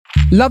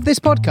Love this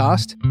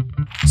podcast?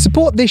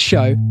 Support this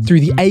show through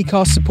the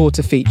Acast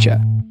supporter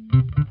feature.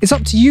 It's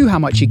up to you how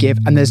much you give,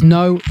 and there's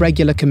no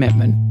regular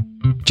commitment.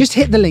 Just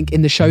hit the link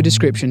in the show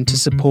description to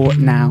support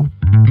now.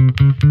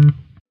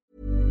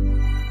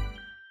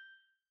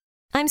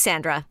 I'm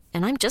Sandra,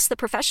 and I'm just the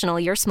professional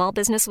your small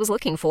business was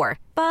looking for.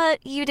 But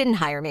you didn't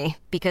hire me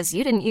because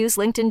you didn't use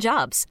LinkedIn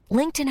Jobs.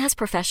 LinkedIn has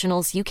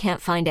professionals you can't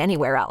find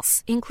anywhere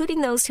else, including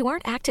those who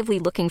aren't actively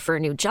looking for a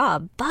new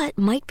job, but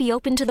might be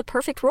open to the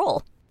perfect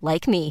role,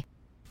 like me.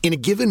 In a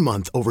given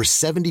month, over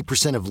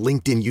 70% of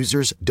LinkedIn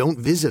users don't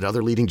visit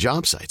other leading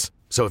job sites.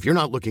 So if you're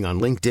not looking on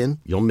LinkedIn,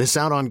 you'll miss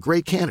out on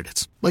great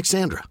candidates like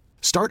Sandra.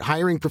 Start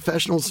hiring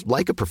professionals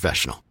like a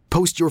professional.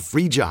 Post your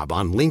free job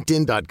on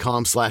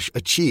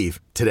linkedin.com/achieve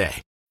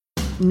today.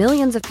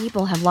 Millions of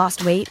people have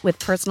lost weight with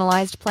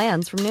personalized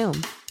plans from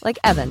Noom. Like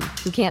Evan,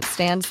 who can't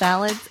stand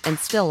salads and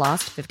still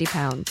lost 50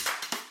 pounds.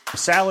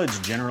 Salads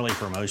generally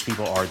for most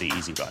people are the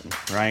easy button,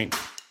 right?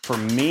 For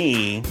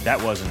me,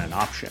 that wasn't an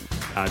option.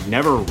 I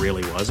never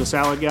really was a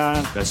salad guy.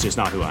 That's just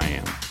not who I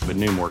am. But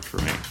Noom worked for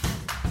me.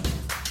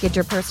 Get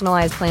your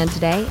personalized plan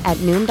today at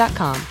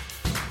Noom.com.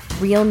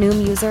 Real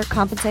Noom user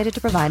compensated to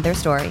provide their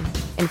story.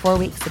 In 4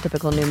 weeks, the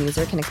typical Noom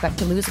user can expect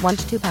to lose 1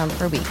 to 2 pounds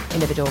per week.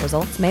 Individual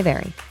results may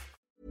vary.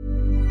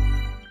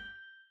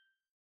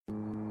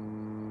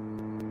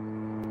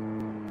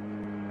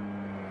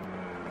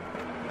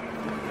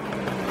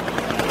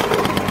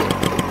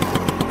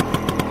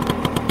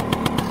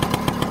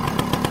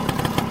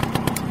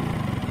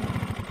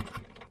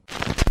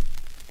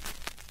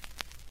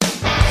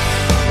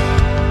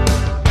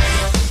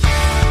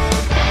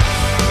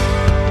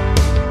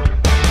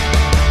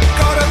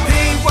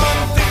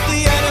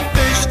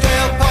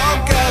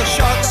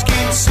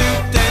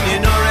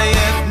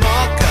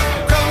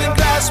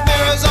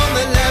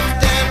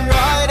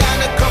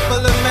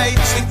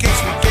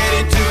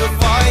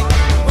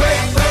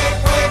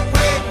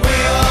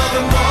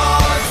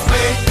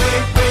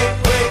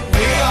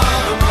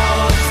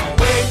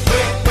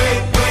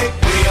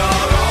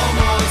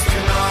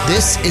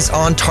 This is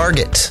On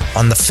Target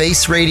on The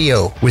Face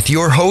Radio with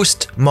your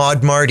host,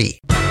 Marty.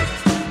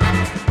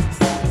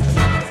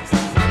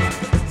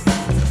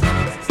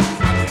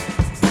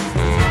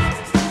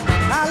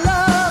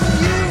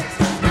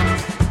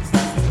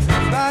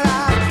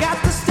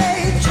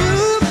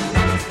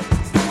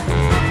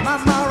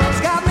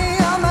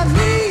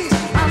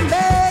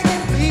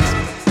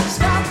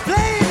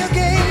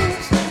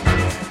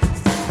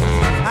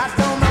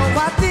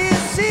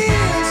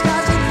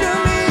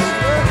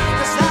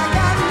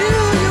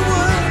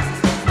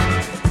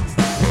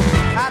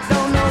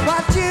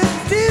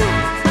 Do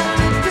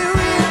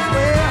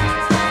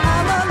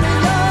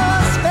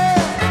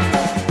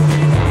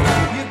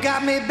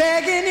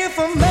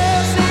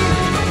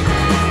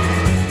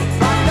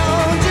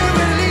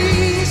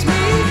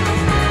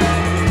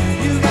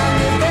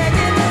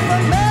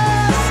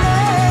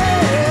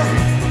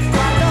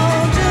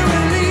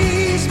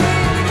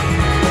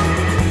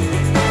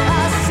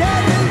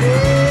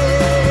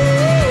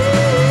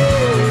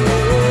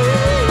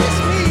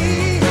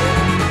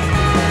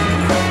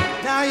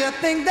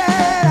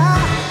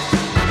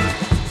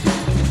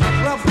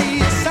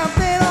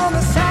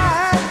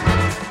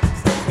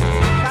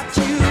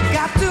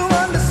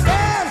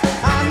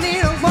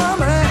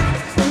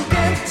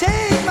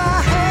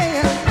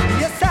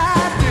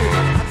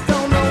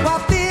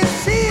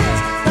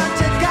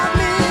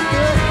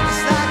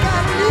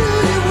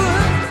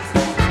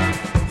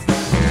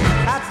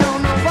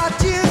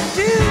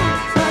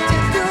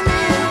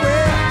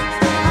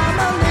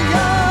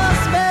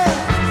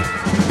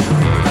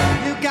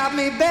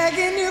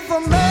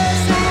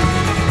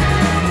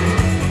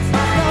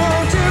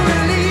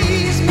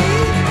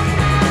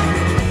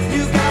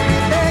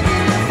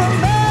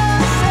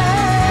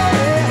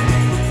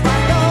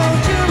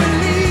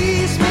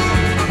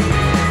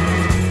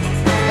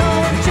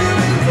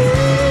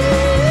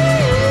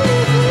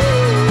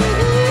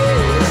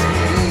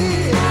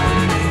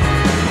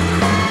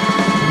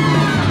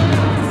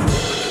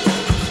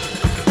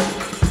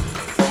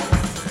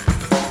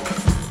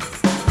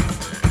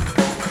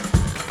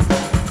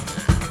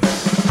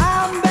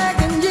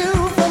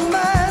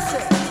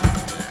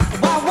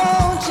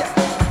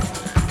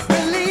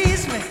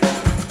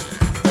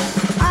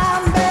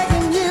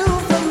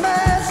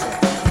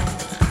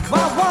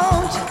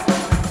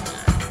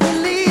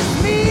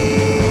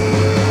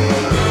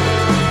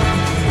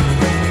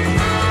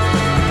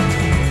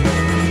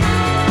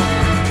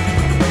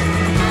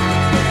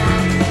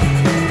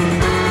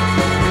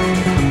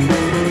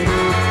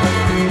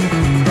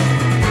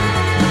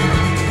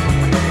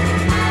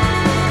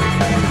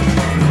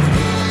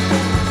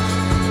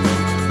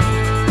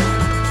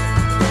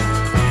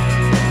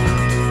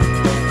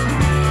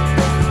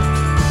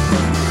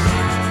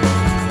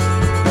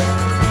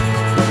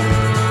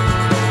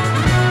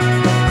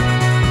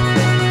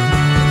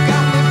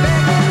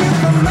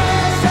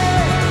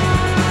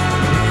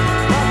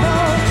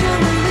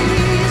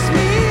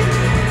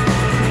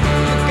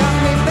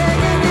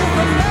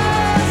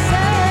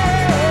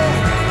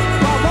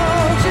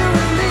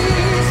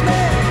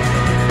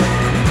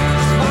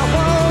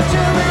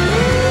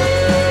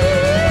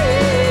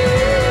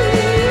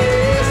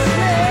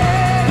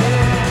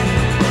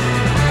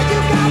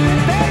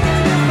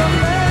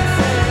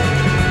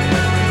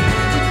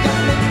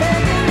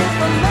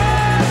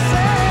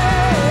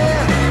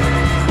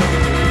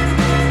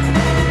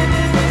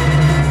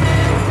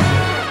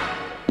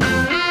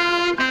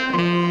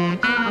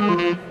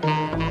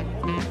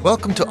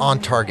Welcome to On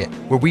Target,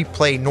 where we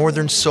play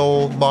Northern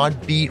Soul,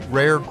 mod beat,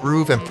 rare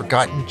groove, and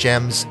forgotten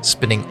gems,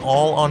 spinning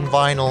all on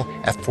vinyl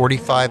at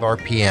 45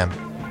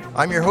 RPM.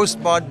 I'm your host,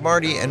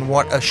 Marty, and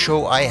what a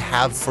show I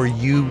have for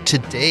you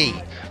today.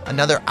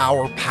 Another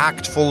hour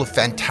packed full of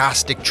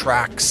fantastic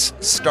tracks,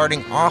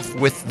 starting off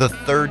with The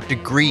Third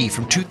Degree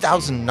from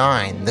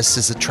 2009. This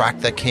is a track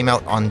that came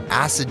out on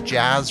Acid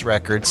Jazz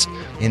Records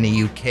in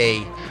the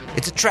UK.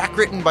 It's a track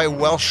written by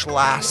Welsh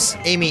lass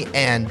Amy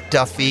Ann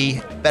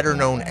Duffy, better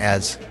known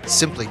as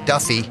simply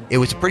Duffy. It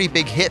was a pretty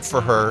big hit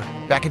for her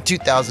back in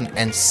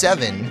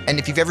 2007, and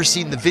if you've ever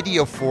seen the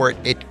video for it,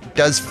 it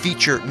does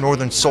feature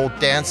Northern Soul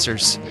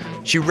dancers.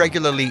 She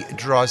regularly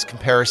draws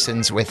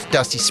comparisons with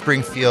Dusty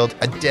Springfield,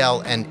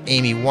 Adele, and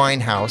Amy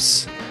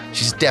Winehouse.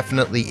 She's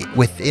definitely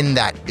within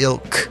that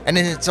ilk. And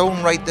in its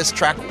own right, this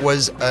track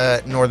was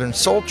a Northern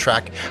Soul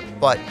track,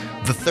 but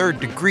The Third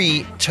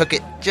Degree took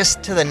it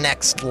just to the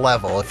next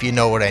level, if you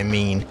know what I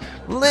mean.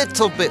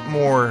 Little bit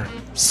more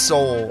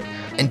soul,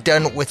 and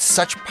done with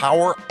such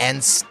power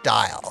and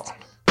style.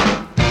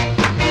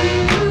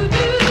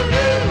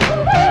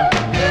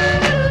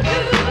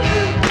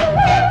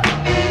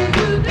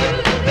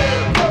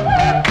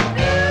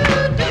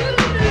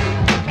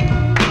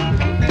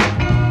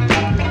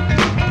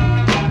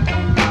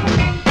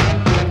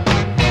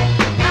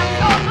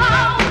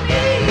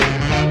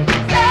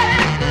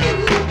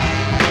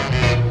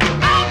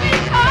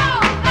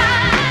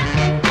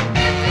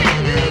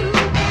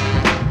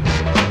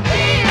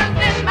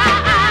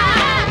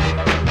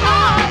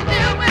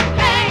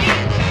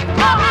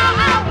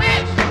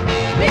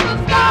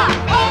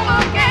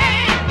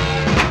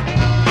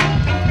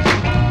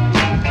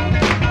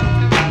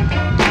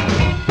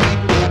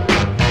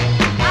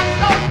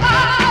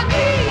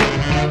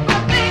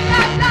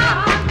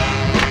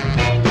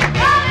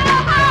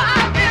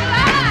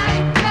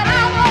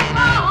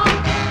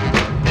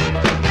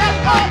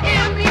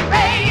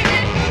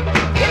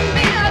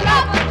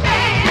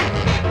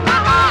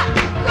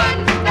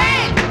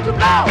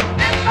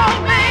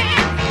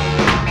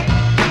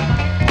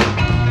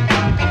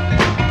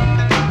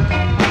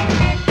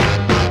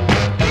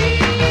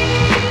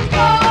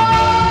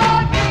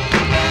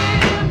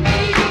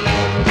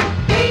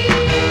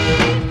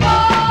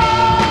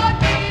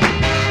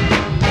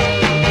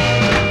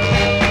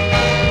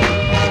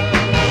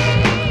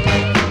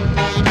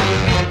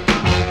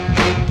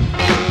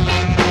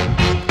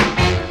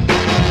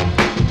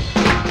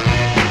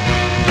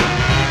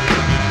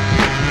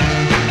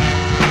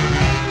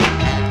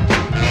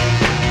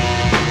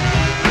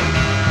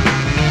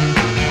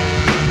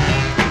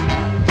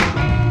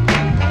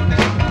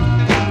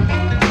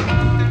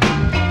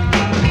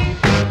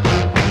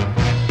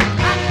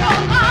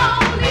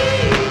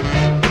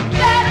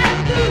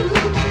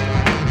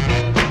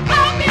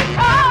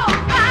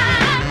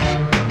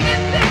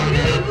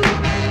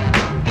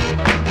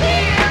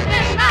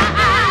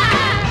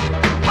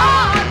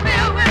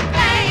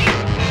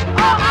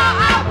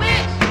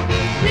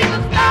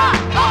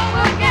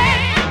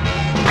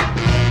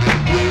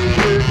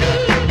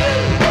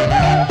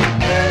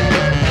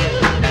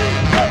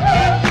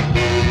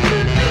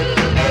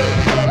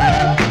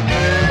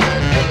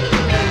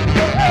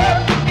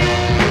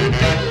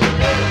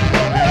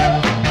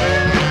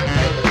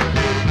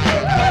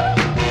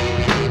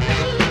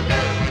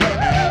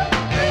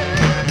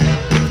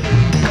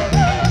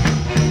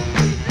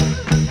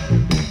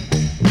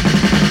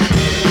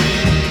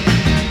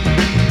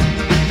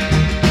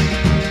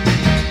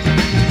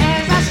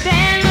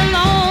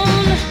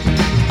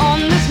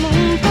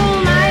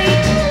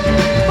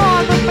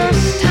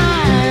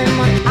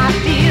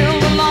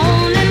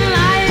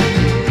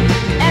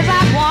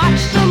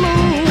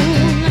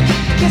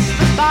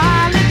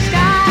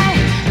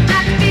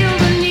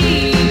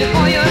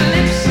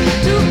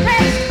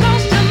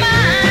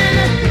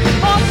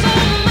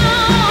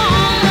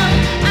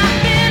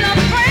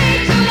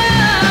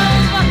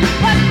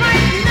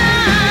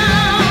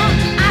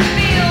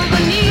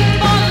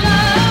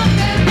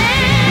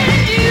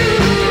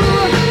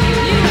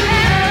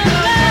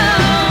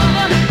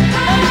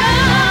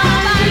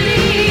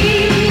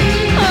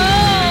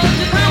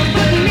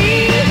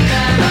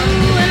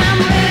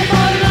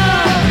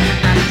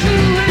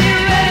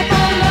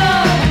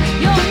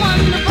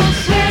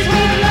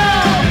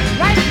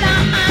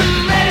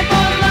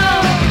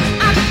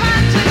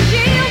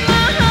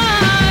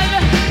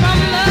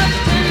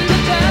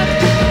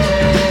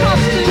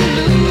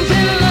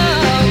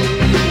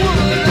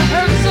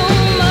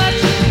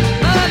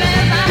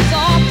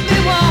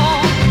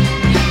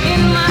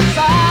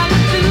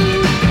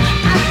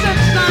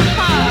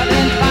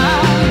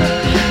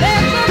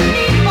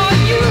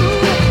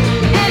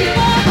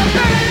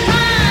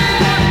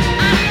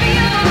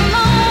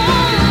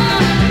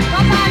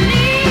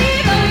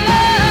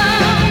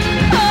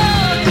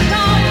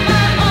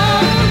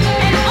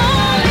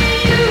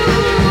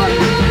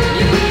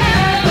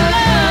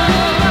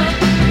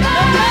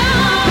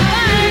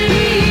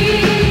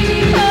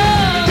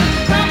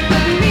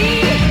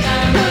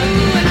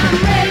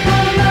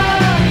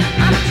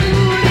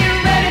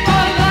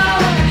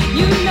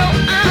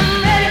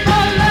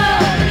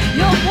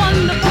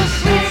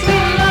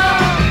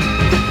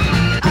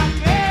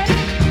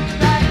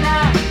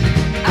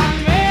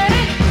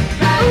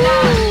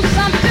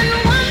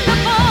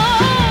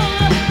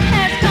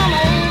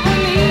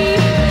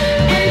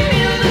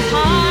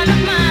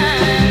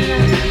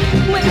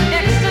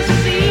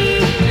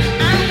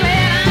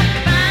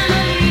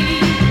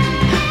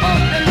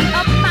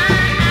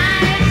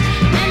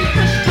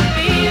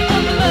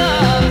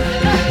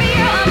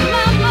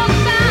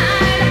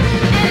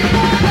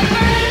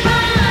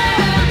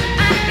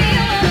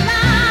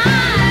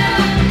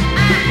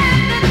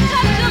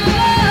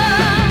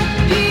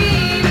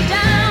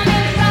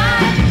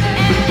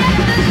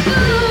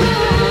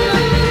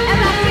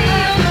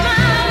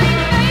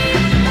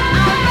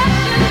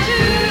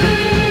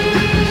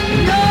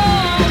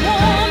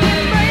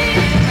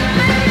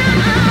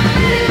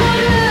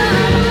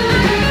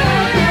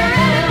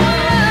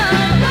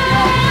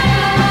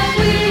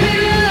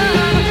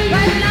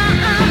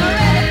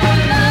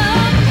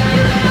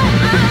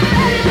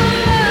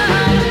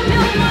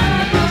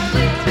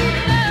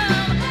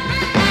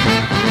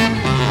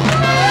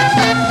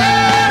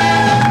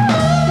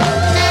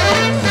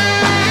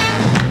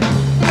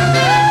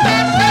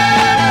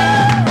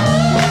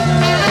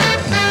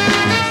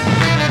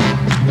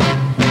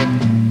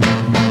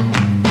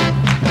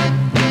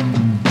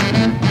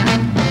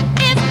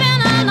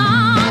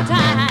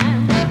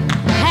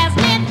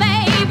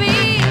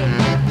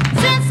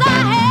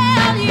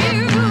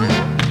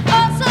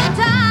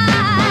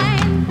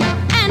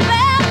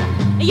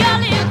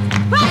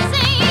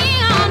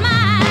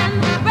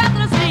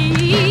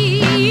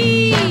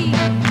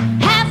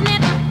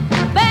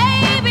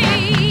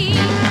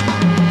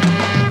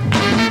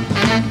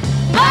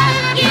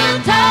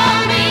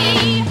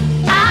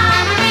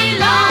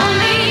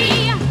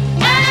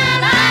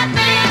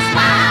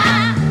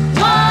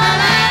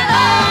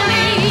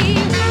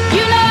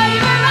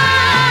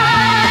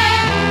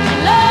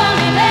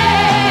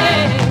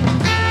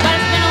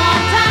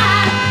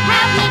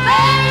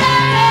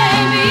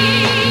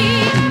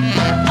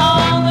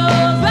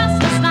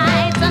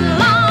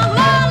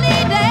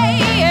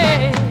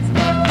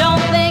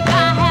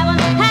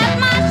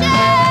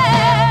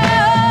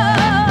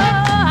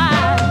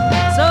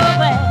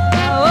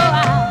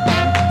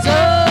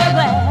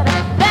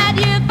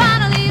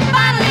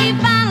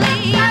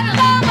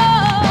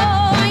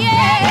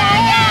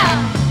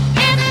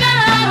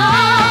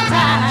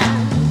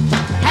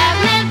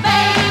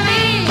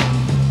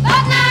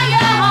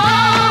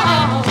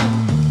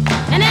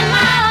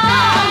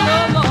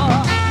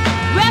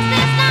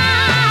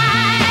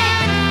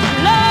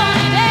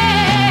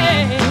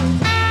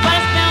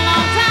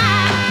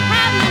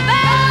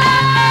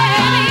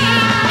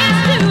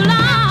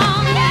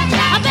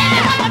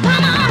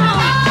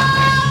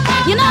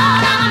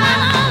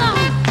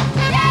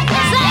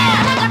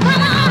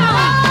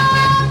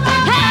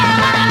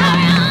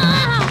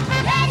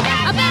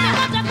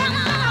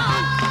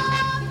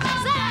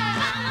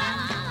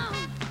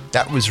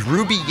 That was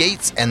Ruby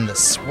Yates and the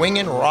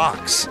Swingin'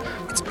 Rocks.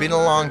 It's been a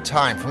long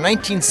time. From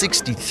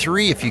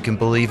 1963, if you can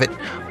believe it,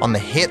 on the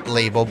Hit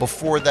label.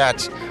 Before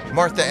that,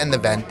 Martha and the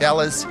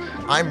Vandellas,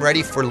 I'm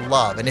Ready for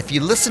Love. And if you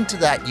listen to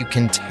that, you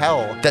can tell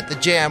that the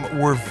Jam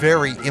were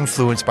very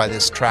influenced by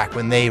this track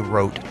when they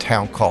wrote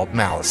Town Called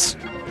Malice.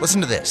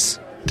 Listen to this.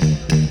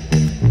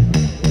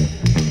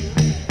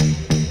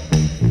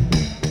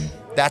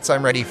 That's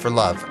I'm Ready for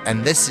Love,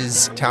 and this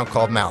is Town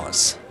Called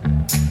Malice.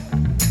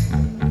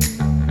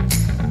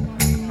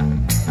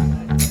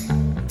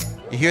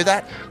 You hear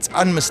that? It's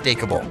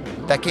unmistakable.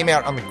 That came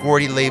out on the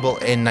Gordy label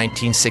in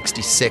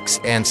 1966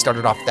 and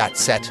started off that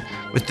set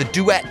with the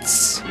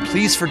duets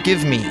Please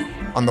Forgive Me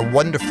on the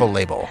Wonderful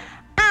label.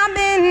 I've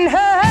been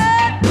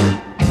hurt,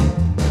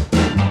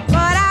 but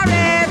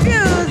I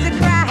refuse to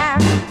cry.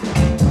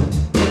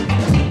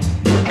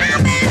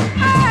 I've been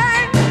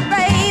hurt,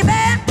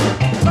 baby,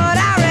 but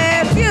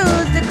I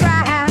refuse to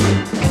cry.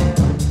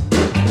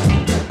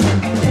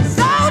 It's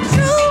so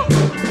true,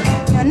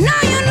 you know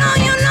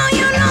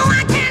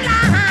I can't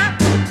lie.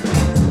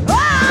 Oh,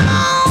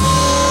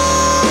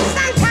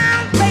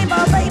 sometimes,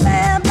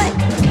 baby,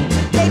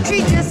 they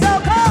treat you so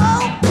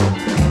cold.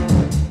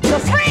 Your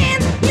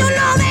friends, you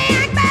know they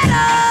act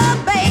better,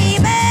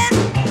 baby,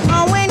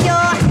 when you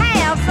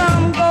have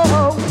some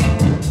gold.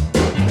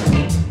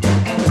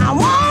 I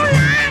won't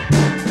lie,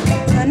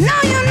 you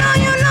know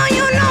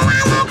I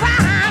won't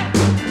cry.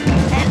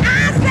 And I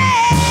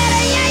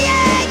said, yeah, baby.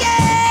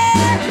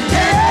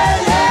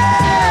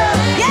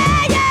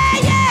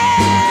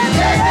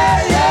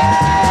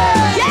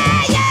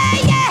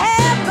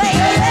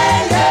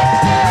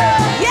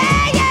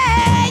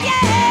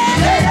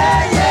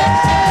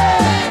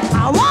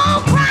 I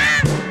won't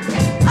cry.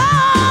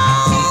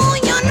 Oh,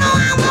 you know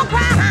I won't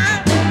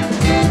cry.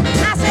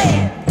 I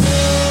said,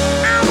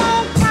 I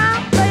won't cry,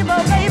 baby.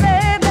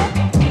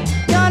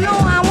 You know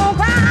I won't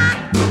cry.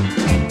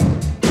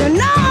 You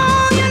know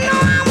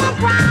I won't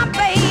cry,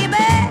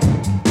 baby.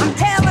 I'm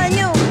telling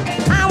you,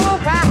 I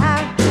won't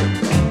cry.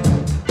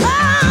 Oh,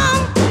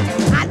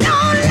 I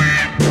don't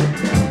lie.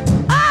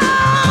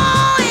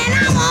 Oh, and I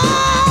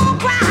won't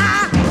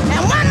cry.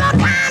 And one more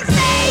time,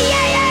 say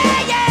yeah.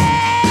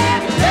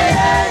 Say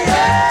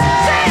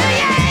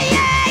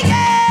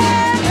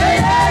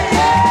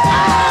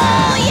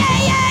oh,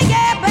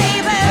 yeah,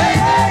 baby.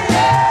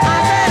 I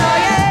said, oh,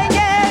 yeah.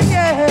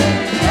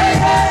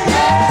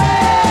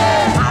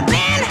 I've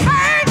been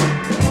hurt,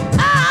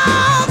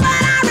 oh,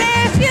 but I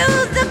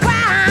refuse to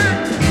cry.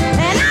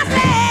 And I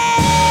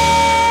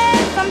said,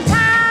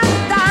 sometimes,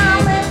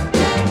 darling,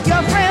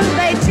 your friends,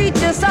 they treat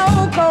you so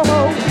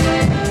cold.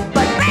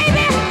 But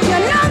baby, you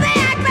know they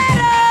act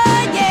better,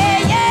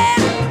 yeah,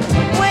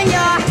 when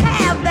you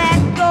have that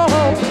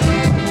gold.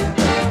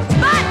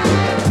 But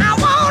I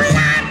won't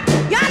lie,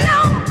 you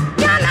know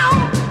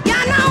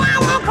I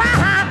won't cry.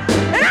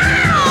 And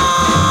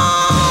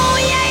oh,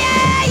 yeah.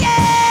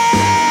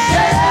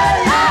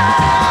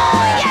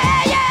 Oh,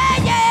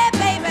 yeah,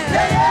 baby.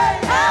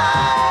 Oh,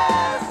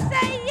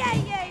 say yeah.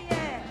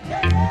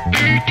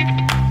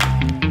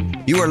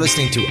 You are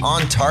listening to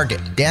On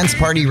Target Dance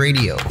Party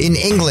Radio in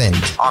England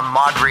on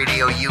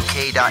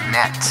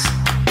modradiouk.net.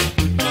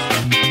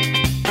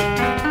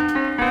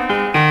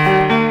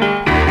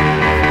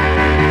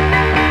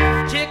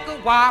 Chicka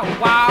wow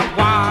wow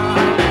wow.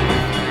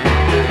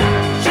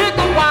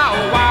 Chicka wow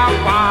wow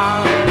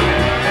wow.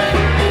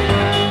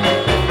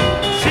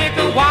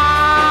 Chicka wow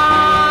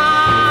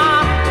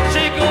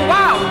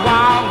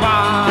wow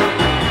wow.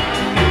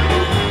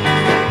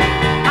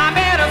 I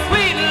met a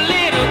sweet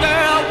little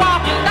girl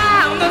walking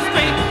down the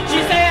street. She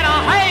said,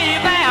 oh hey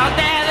there,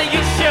 daddy,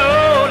 you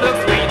sure look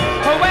sweet.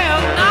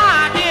 Well,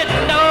 I didn't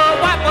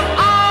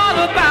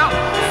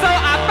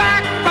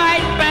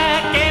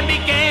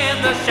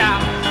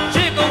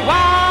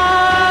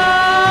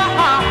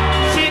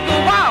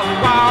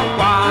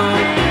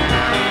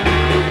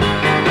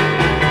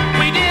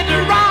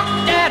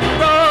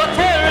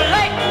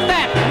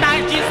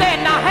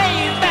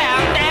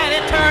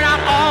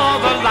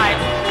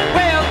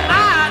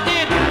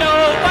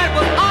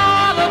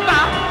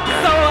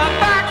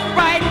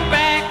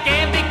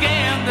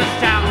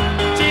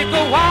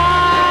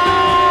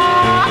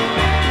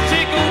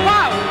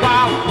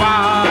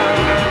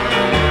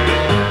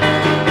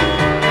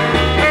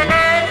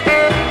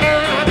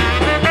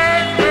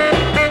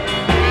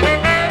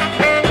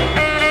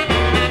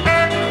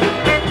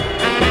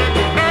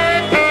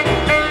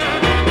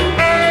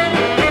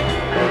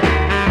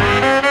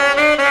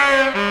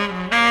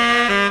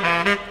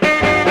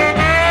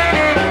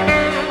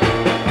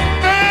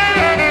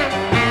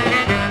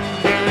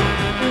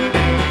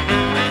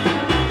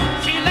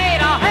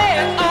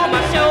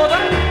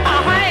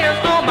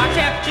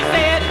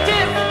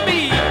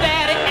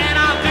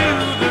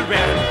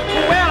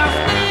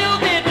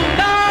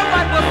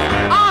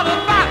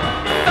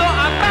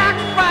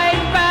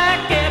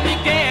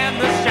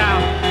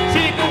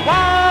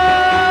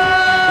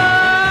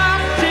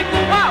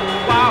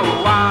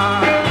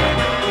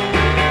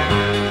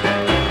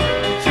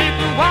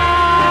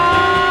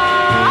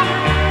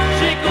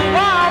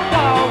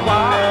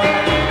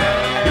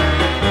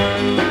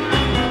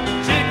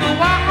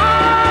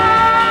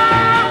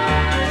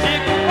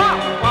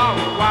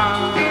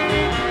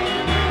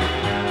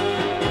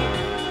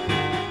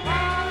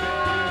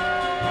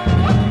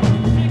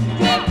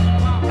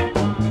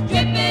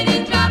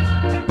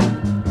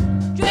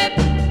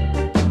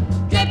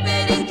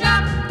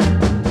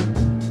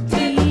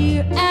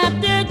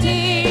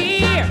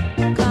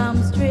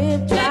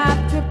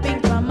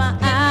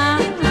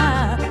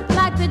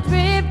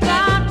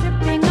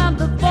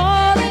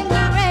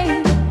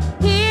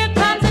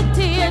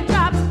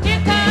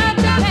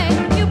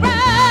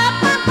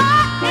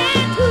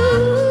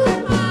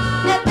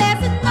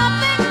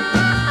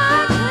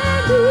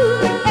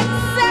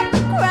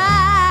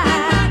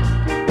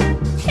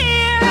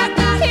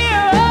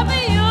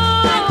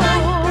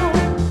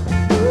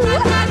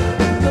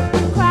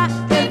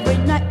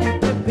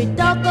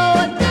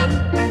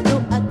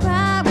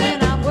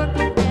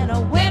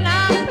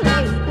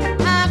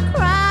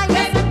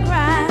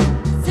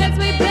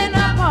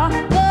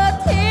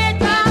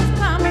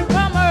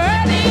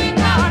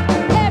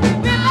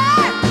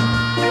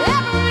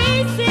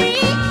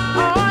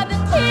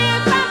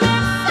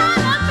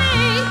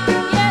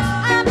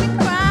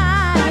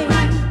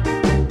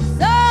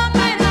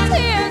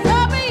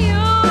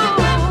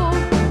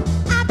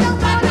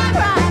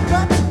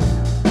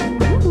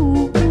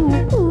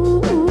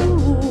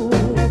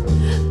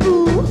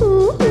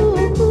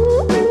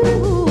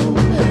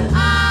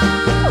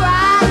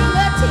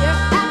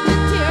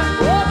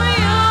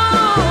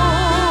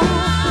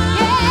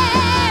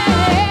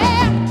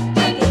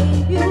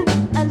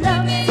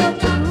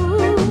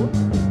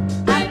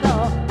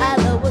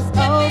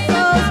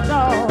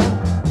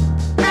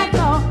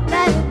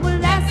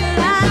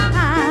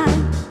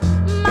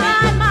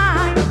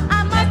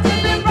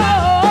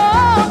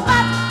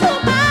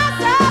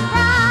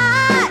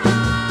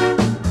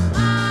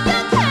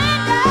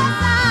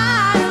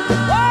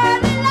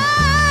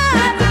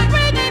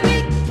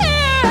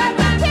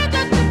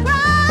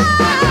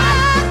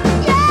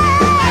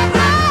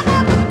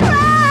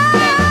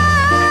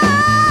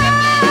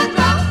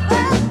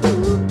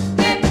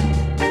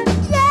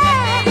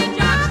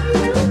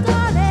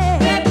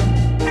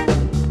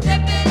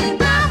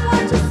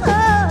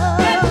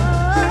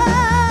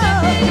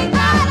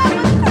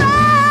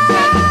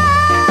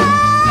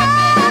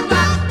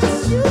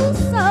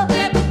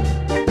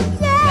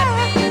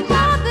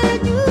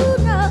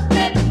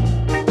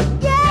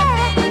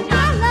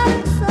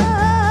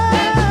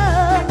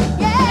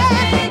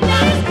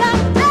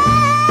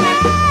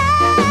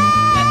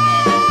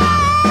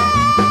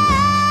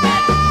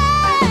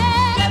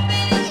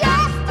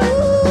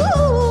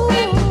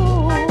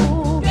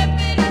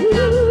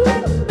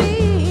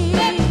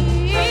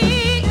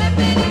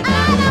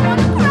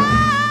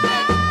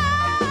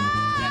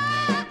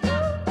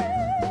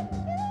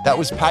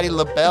was Patti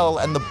LaBelle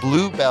and the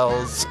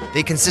Bluebells.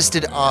 They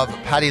consisted of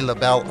Patti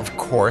LaBelle, of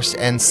course,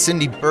 and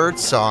Cindy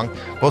Birdsong,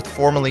 both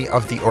formerly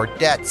of the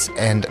Ordettes,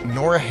 and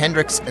Nora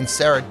Hendricks and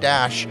Sarah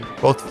Dash,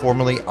 both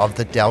formerly of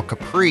the Del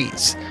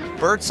Capris.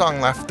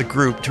 Birdsong left the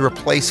group to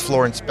replace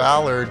Florence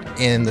Ballard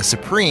in the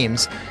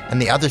Supremes,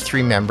 and the other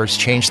three members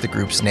changed the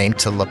group's name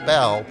to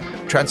LaBelle,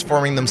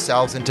 transforming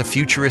themselves into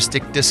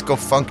futuristic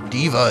disco-funk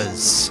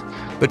divas.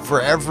 But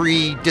for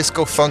every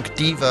disco-funk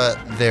diva,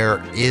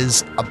 there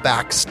is a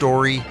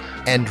backstory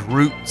and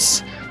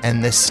roots,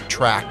 and this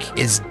track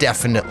is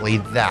definitely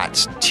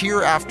that.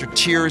 Tear After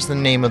Tear is the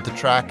name of the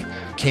track.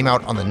 Came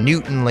out on the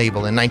Newton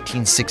label in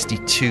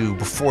 1962.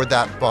 Before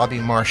that, Bobby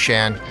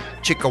Marchand,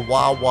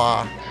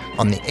 Chickawawa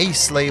on the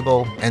Ace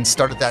label, and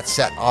started that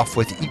set off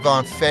with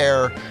Yvonne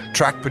Fair,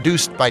 track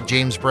produced by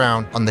James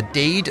Brown on the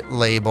Dade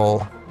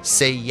label,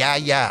 Say Ya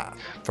Ya,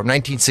 from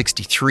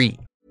 1963.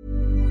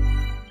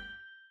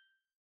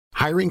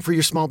 Hiring for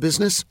your small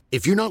business?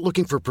 If you're not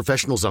looking for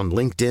professionals on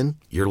LinkedIn,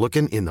 you're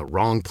looking in the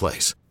wrong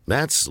place.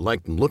 That's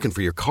like looking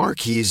for your car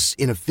keys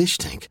in a fish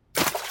tank.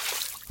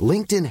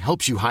 LinkedIn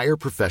helps you hire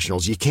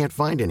professionals you can't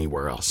find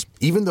anywhere else,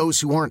 even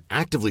those who aren't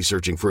actively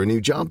searching for a new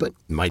job but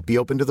might be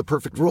open to the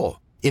perfect role.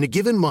 In a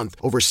given month,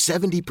 over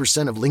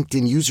 70% of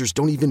LinkedIn users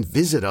don't even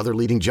visit other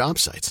leading job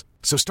sites.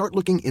 So start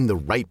looking in the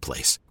right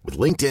place. With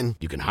LinkedIn,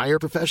 you can hire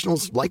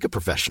professionals like a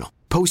professional.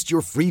 Post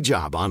your free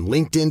job on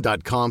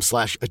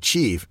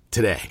linkedin.com/achieve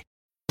today.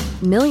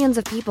 Millions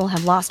of people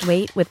have lost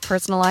weight with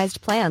personalized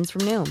plans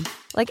from Noom.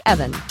 Like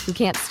Evan, who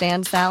can't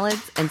stand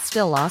salads and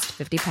still lost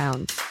 50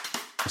 pounds.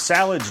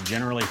 Salads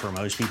generally for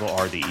most people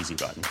are the easy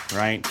button,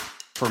 right?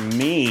 For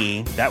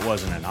me, that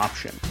wasn't an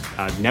option.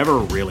 I never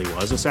really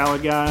was a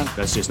salad guy.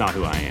 That's just not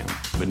who I am.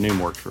 But Noom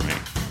worked for me.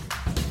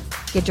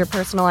 Get your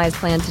personalized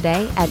plan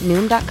today at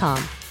Noom.com.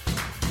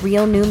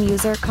 Real Noom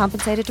user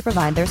compensated to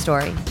provide their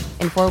story.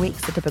 In 4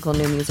 weeks, the typical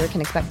Noom user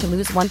can expect to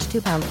lose 1 to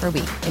 2 pounds per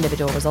week.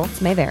 Individual results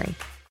may vary.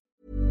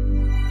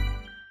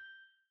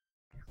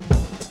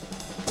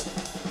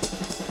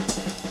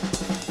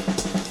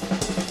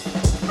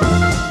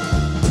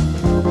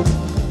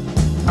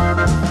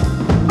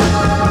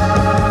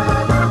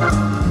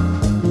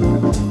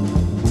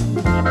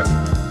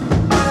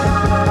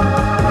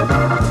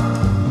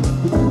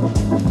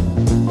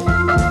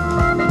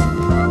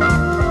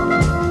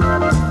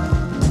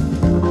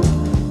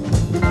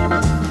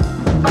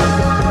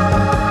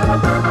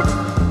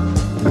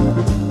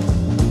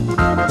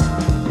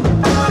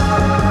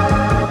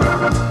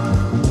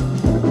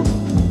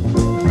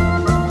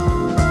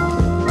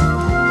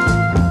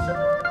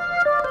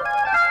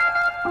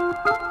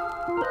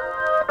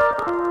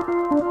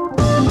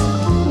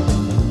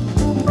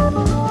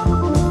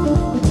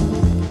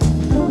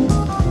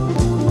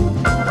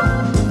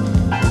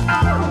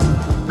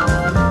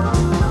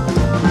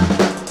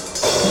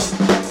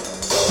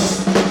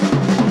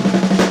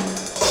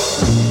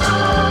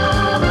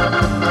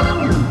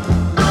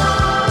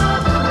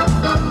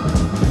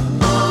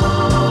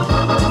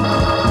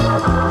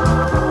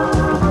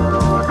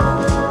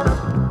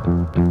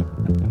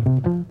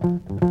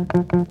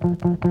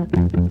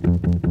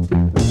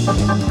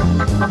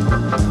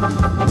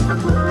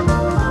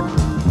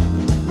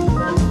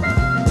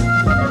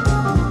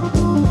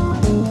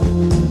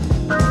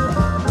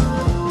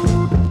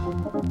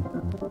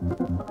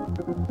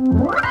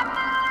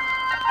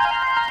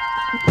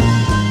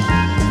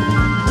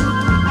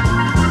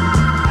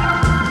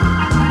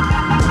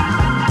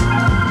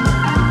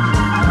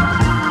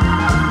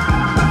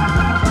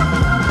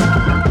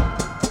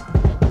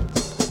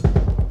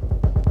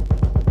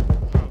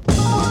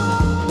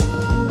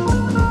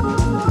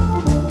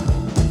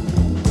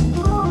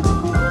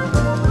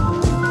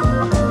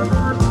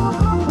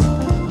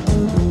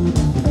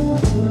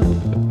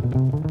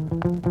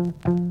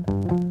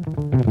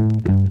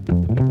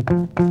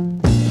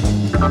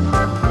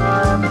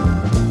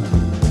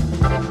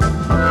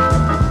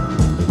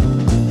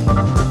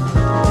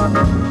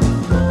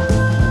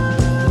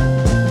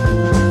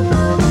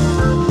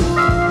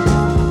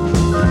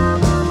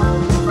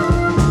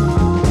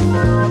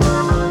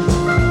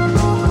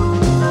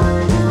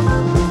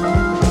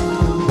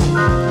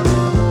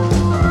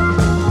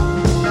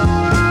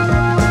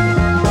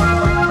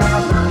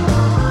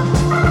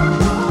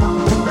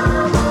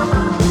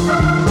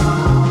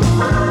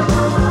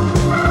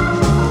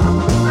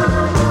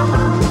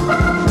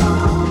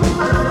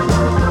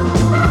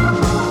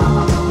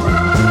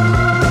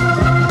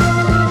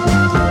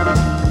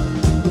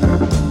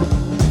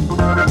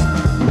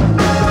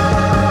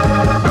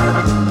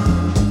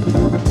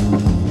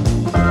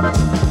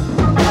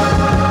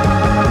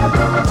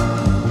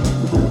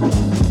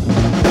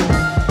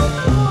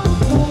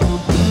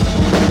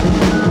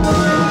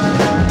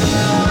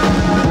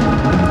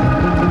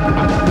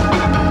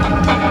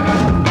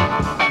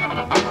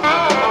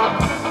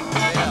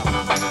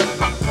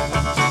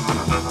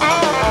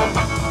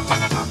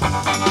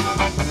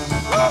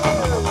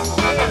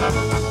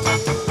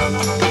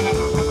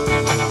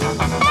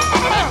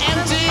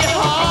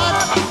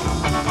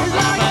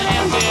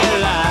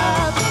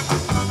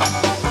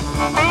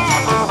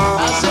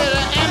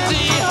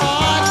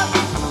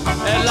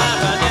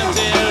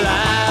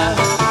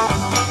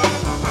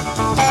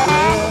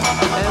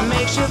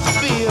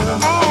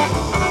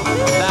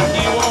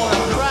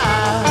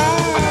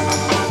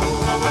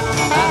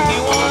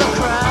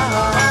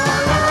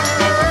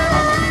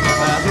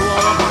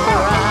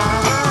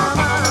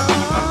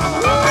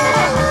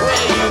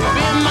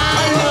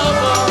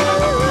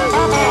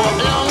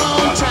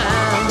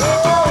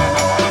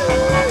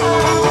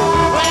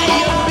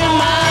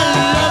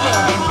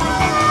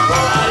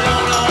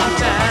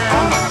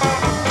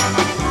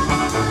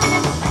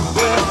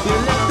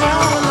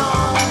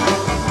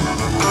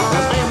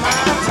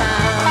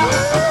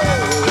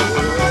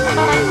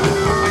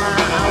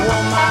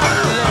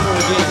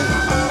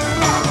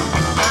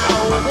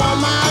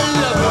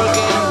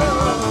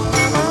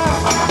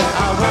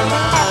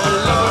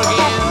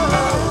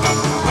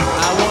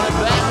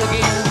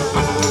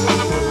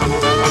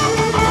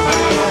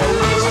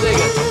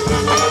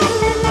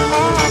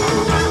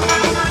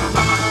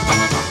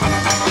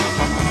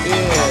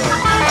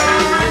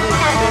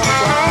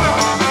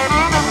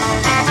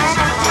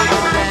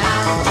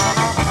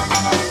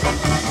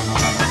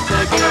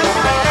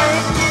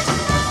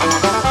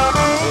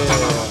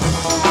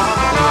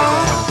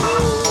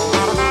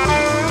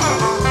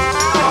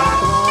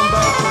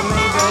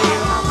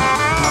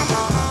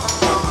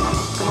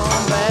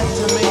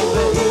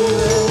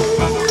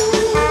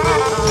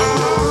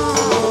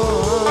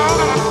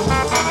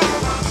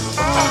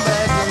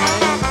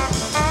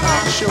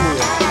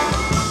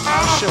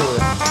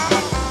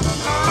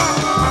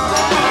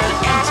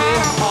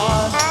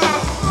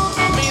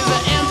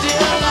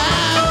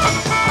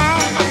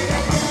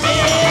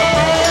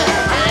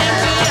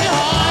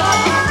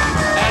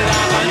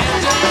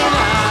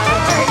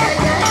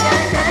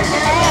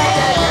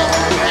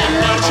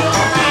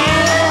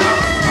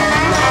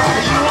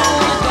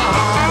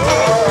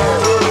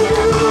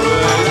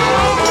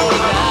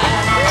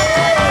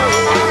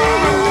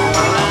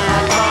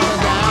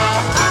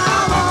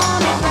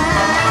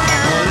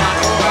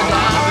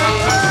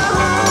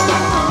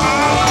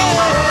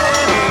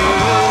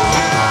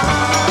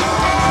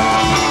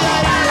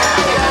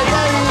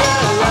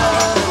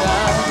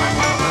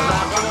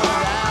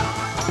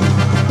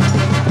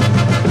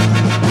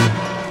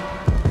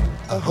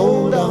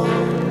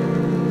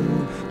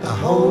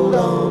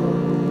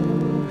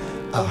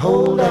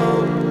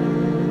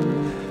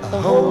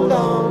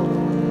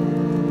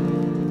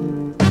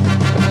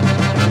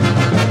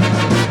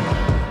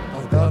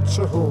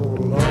 to hold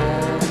on.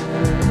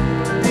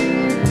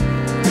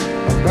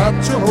 I've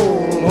got to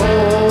hold on.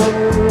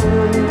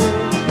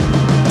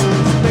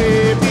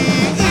 Baby,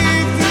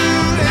 if you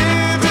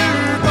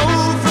ever go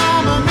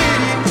from me,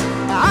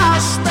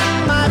 I'll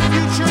spend my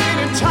future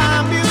in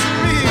time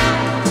misery.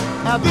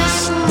 Now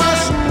this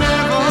must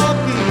never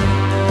be.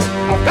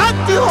 I've got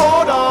to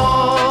hold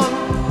on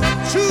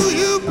to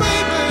you,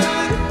 baby,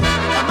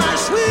 my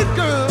sweet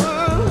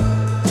girl.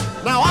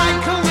 Now I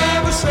can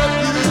never set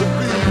you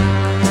free.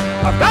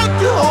 I've got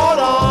to hold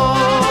on.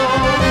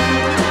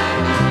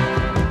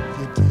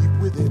 You're deep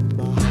within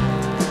my heart.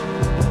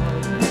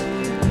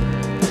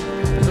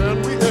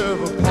 Can we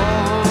ever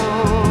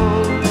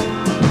part?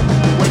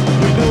 When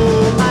you know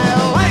my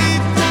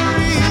life for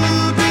you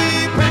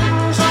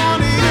depends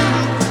on you,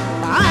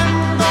 I'm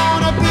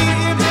gonna be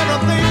in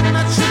everything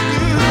that you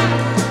do.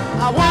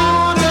 I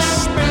wanna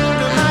spend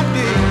my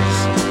days.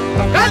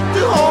 I've got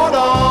to hold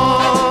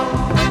on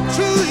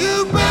to you,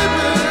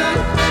 baby,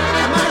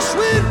 my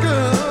sweet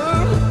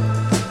girl.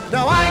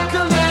 Now I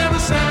can never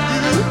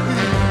set you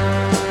free.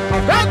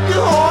 I've got to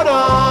hold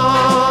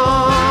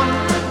on.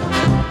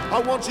 I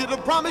want you to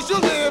promise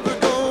you'll never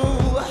go.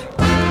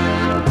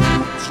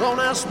 Don't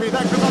ask me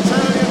that, 'cause I'll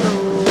tell you no.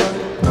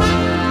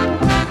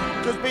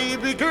 'Cause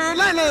baby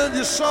girl, I love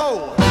you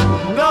so.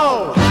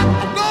 No,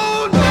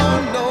 no, no,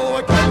 no,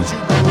 I can't let you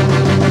go.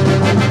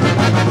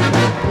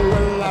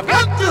 Well, I've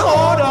got to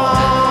hold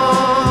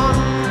on.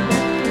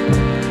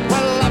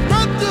 Well, I've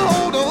got to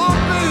hold on,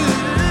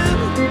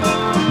 baby.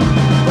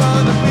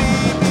 But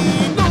baby,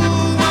 no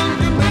one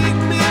can make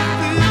me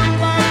feel like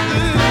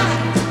this.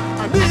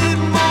 I need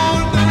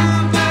more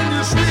than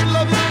your sweet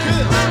loving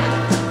kiss.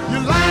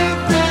 Your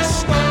life is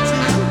stuck to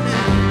me.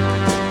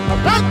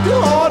 I've got to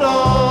hold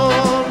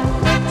on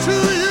to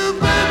you,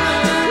 baby,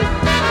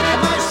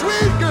 my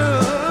sweet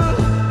girl.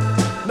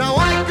 Now I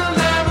can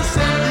never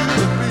set you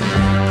free.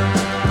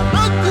 I've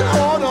got to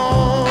hold on.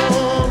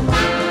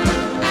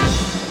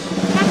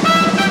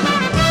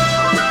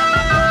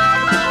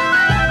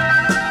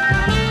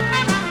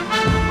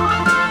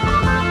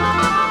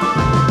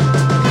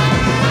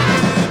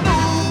 No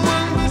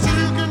one but you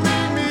can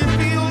make me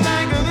feel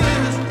like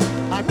this.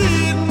 I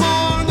need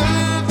more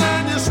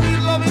than your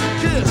sweet loving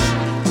kiss.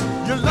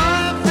 Your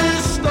life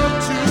is stuck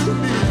to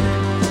me.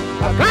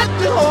 I've got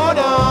to hold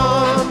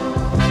on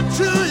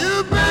to you,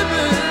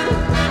 baby,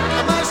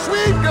 my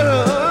sweet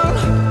girl.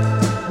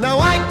 Now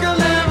I can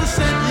never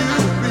set you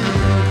free.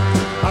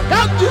 I've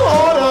got to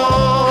hold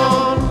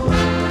on.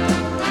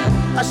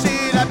 I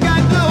said I've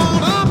got to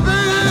hold on,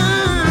 baby.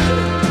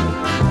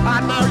 I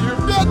know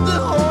you've got to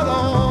hold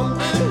on,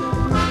 baby.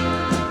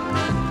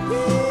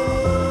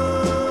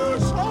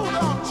 Yes, hold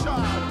on,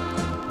 child.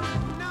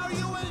 Now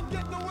you ain't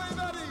getting away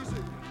that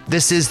easy.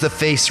 This is The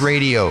Face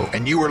Radio,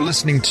 and you are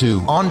listening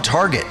to On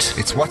Target.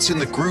 It's what's in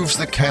the grooves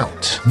that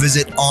count.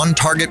 Visit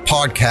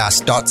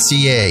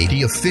ontargetpodcast.ca,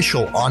 the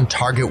official On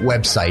Target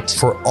website,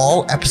 for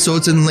all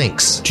episodes and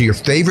links to your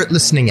favorite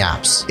listening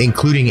apps,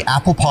 including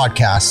Apple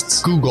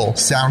Podcasts, Google,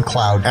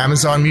 SoundCloud,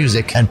 Amazon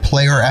Music, and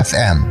Player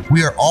FM.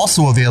 We are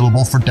also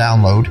available for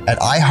download at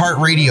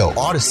iHeartRadio,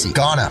 Odyssey,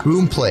 Ghana,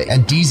 Boomplay,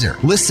 and Deezer.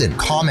 Listen,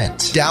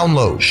 comment,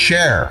 download,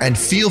 share, and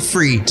feel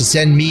free to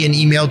send me an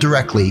email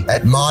directly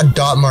at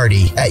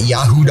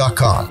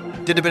mod.marty@yahoo.com.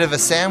 Did a bit of a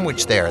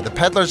sandwich there. The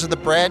Peddlers of the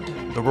Bread,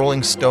 the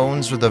Rolling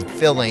Stones were the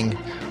filling.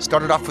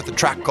 Started off with a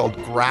track called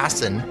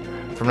Grassin'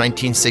 from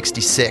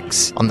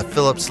 1966 on the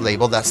Phillips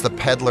label. That's the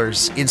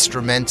Peddlers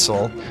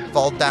instrumental.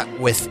 Followed that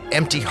with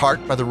Empty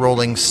Heart by the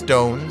Rolling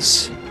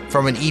Stones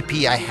from an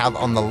EP I have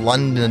on the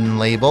London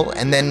label,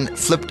 and then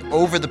flipped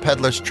over the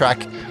Peddlers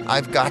track,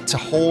 I've Got to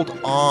Hold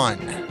On,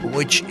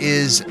 which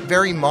is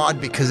very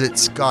mod because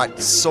it's got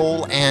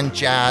soul and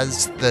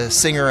jazz. The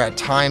singer at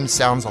times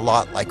sounds a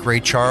lot like Ray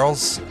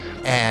Charles,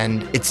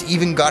 and it's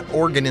even got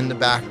organ in the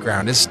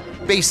background. It's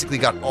basically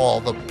got all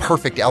the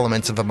perfect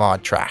elements of a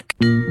mod track.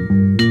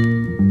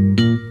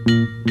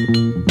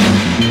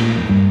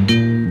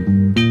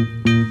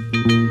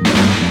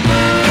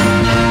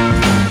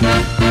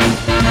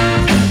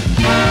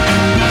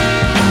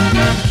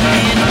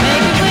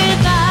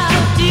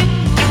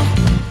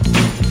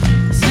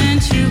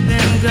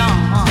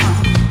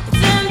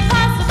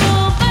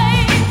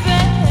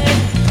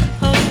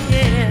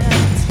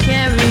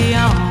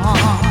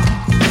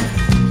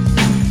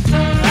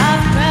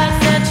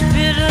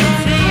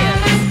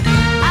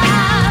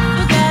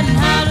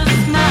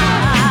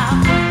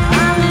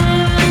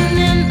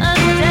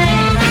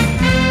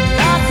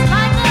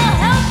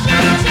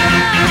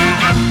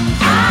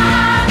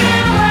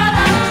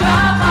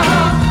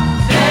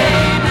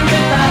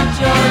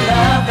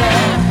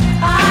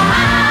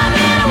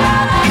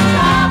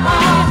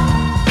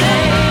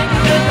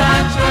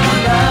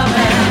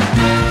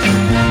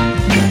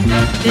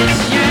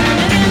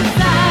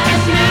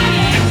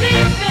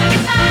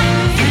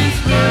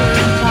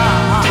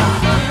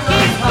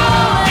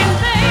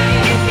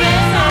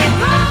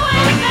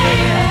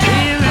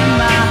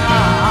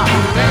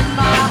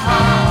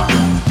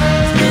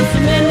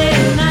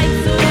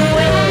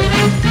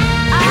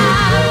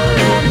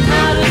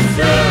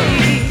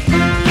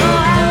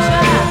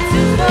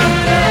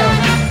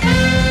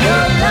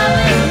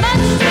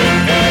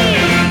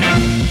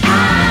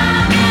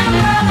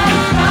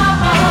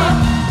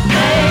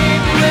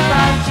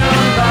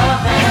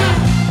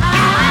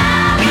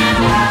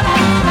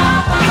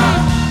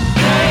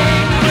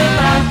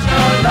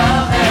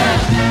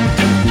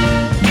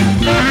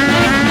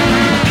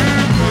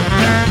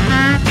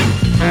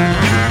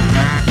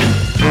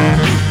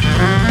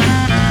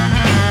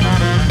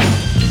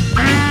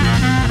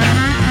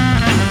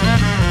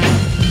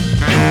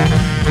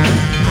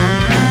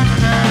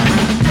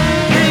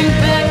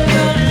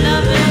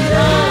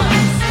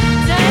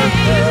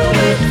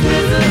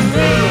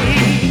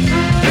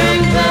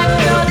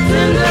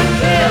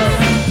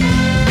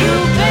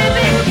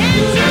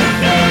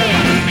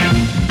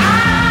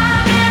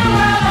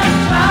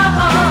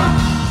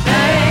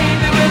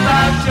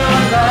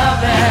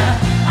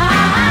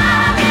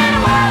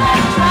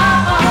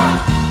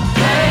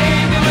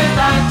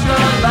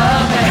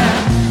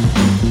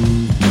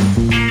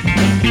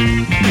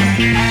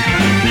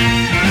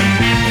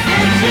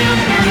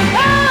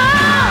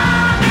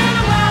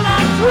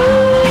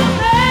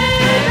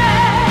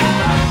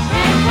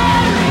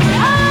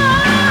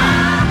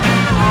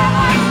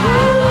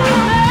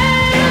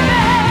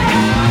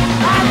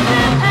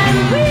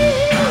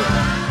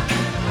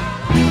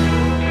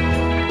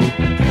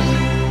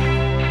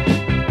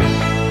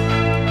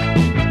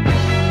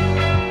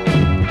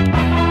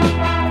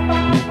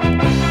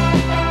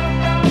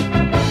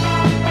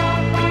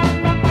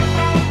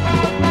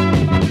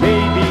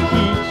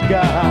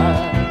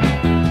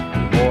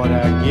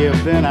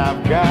 everything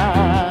I've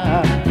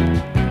got.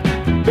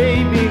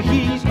 Baby,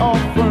 he's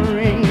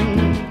offering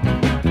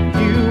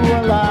you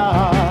a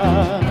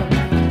lot.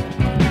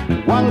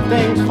 One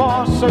thing's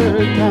for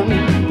certain,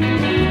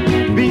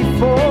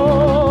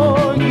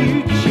 before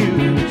you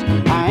choose,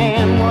 I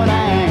am what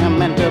I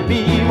am, and to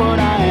be what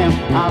I am,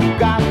 I've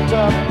got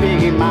to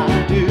pay my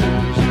dues.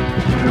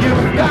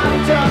 You've got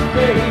to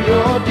pay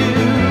your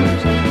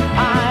dues.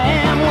 I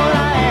am what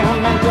I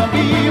am, and to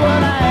be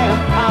what I am,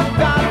 I've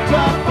got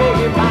to pay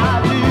my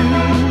dues.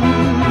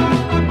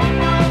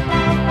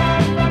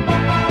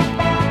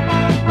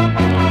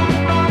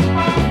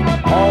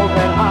 All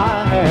that I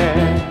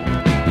have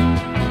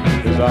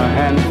is a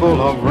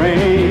handful of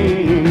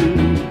rain.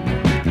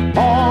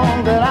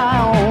 All that I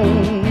own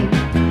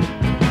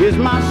is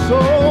my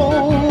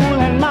soul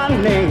and my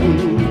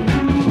name.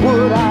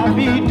 Would I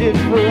be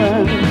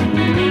different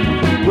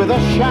with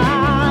a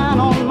shine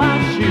on my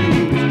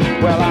shoes?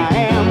 Well, I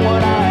am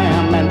what I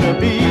am, and to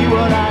be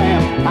what I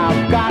am,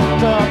 I've got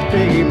to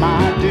pay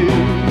my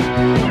dues.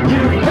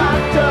 You've got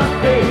to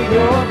pay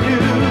your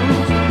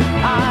dues.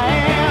 I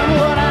am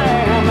what I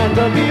am, and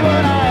to be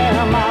what I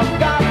am, I've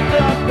got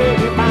to pay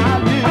my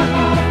dues.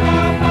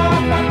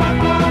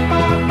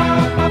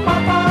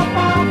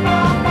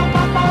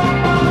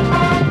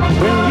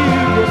 When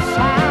you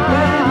decide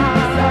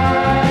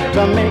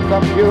to make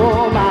up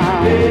your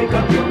mind,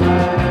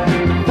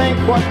 think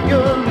what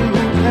you're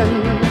losing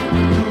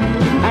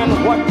and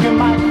what you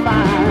might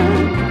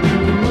find.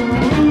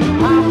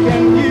 How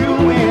can you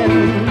win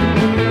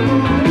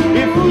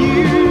if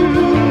you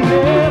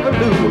never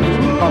lose?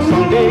 'Cause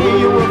someday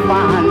you will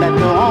find that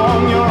you're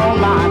on your own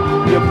mind.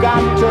 You've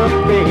got to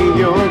pay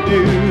your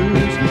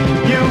dues.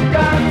 You've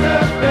got to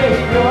pay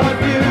your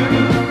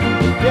dues.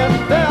 Yes,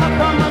 there'll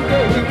come a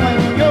day when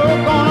you're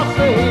gonna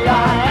say,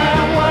 I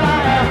am what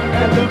I am,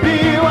 and to be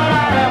what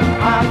I am,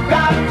 I've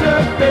got to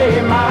pay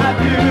my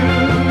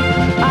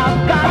dues. I've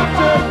got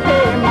to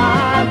pay my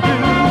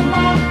dues.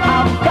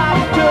 I've got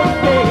to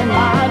pay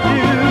my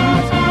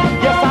dues.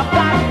 Yes, I've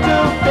got to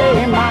pay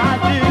my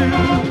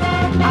dues.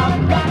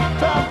 I've got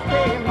to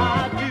pay my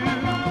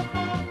dues.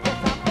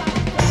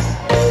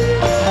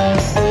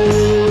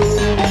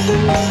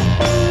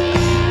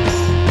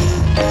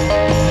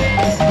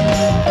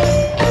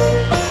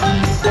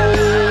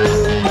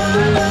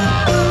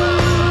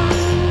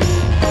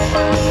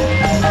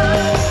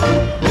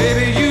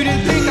 Baby, you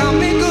didn't think I'll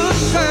make a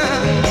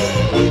sound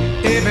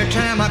every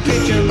time I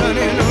catch you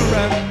running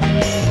around.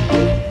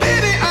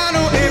 Baby, I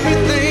know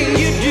everything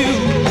you do.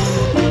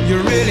 You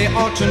really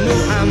ought to know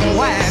I'm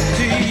wife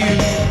to you.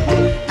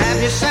 I've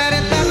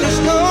decided that the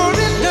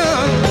story's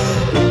done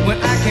when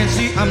I can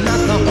see I'm not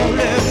the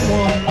only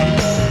one.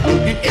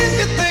 And if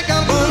you think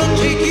I'm gonna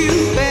take you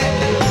back,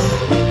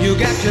 you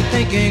got you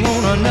thinking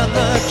on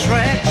another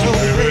track. So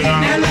baby,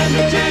 now let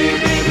me tell you,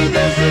 baby,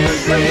 this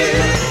is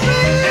real.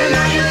 And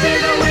now you see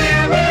the way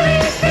I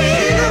really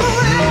feel.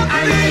 I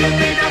know you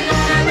think I'm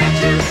gonna let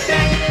you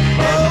stay.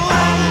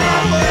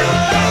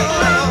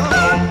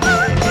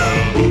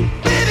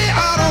 Baby,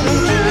 I don't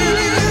want you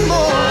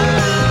anymore,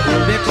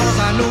 because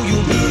I know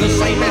you'll be the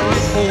same as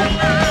before.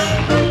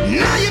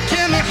 Now you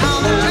tell me how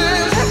the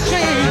times have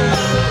changed,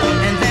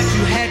 and that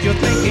you had your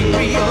thinking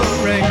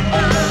rearranged.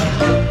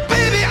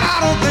 Baby, I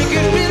don't think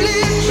it's really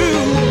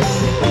true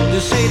to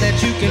say that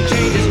you can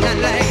change, it's not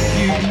like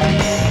you.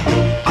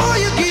 All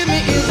you give me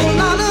is a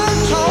lot of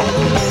talk.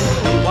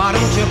 Why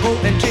don't you go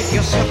and take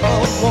yourself a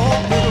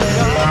walk with a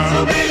dog? So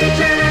baby,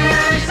 turn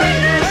around and say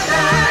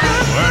goodbye.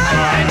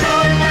 I know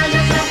you find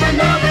yourself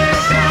another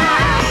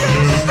guy.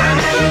 I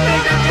know you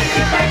think I'll take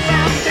you back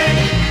someday,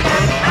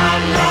 but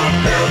I'm not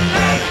built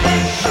like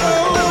that. So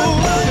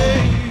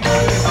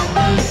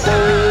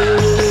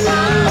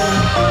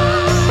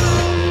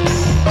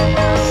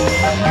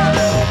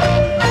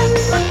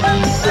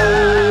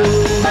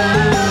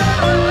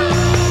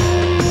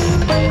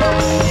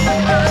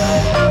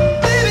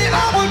baby,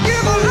 I would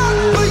give a lot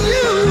for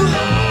you,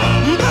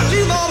 but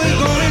you've always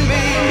gone and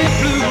made me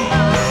blue.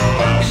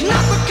 It's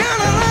not the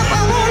kind of life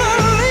I wanna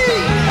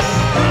lead.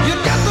 You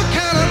got the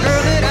kind of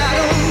girl that I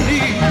don't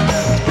need.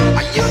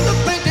 I used to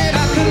think that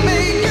I could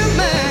make you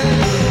mine,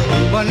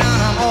 but now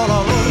I'm all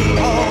alone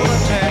all the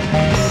time.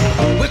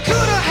 We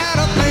could have had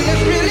a thing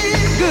that's really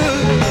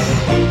good,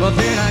 but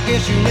then I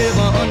guess you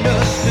never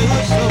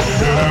understood. So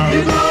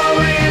you go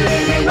away and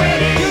leave me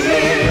waiting. You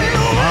leave me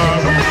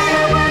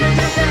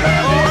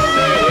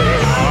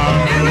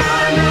and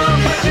I know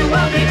what you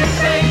want me to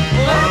say,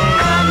 but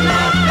I'm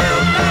not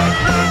built that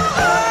way.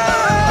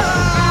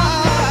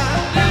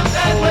 Built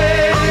that way.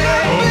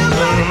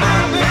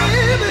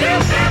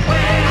 Built that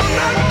way. I'm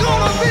not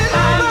gonna be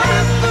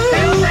nobody's fool.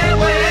 Built that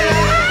way.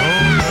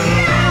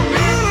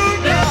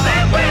 Built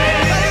that way.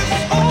 It's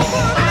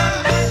over now.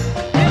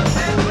 Built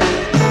that way.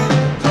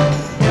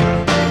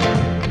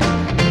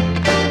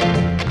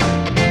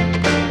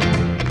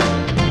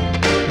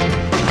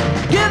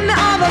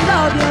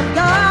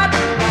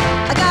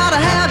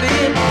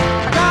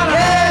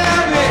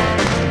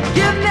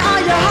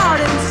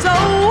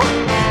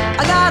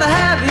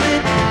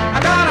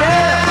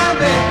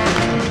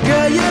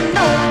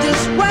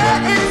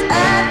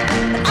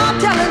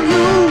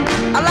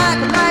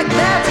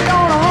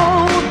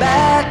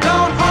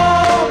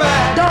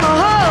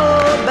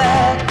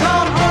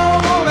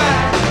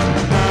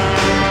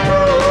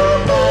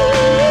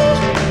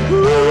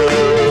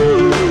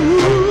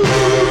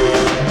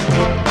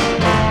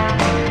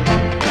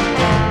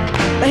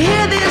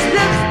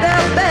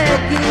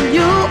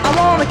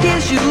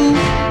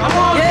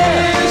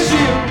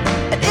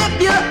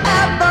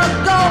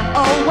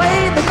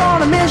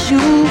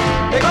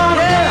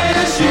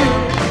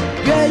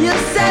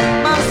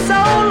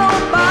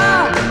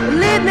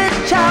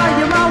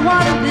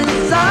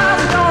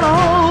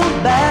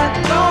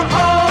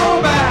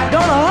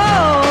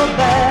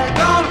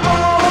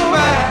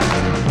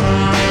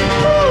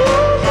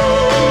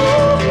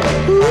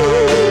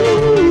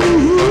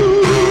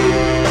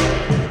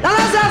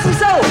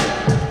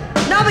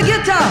 the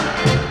guitar,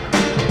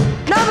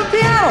 now the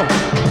piano,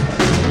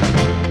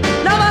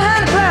 now the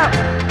hand clap.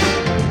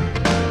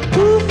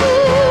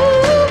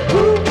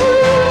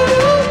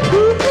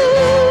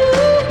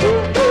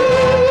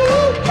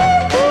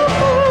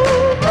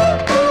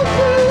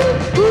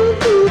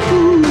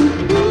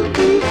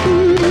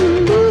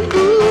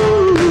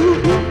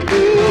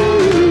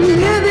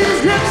 Hear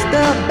these lips,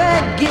 they're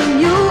begging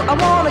you. I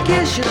wanna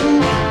kiss you.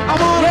 I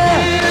wanna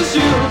kiss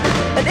you.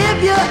 And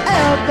if you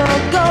ever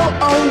go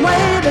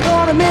away, they're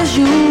gonna miss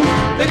you.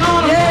 They're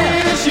gonna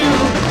miss you.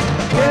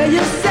 Girl,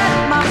 you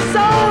set my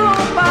soul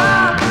on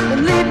fire.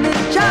 Believe me,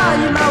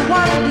 child, you're my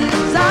one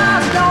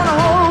desire. So don't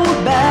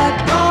hold back.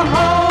 Don't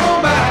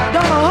hold back.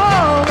 Don't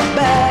hold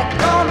back.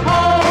 Don't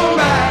hold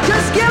back.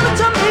 Just give it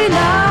to me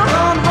now.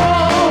 Don't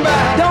hold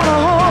back. Don't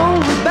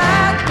hold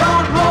back.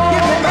 Don't hold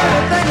back. Give me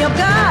everything you've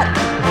got.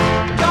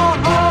 Don't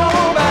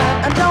hold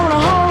back. And don't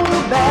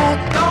hold back.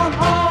 Don't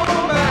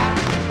hold back.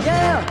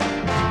 Yeah.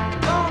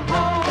 Don't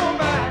hold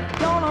back.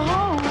 Don't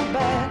hold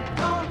back.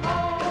 Don't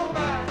hold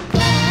back.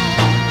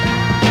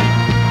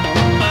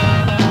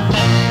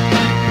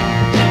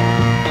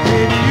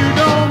 Baby, you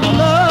don't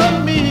love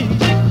me,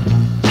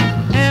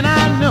 and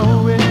I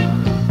know it.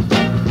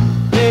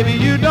 Baby,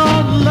 you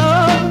don't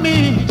love me,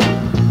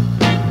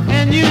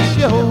 and you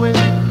show it.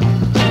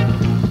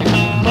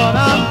 But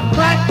I'm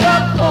cracked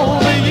up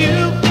over you,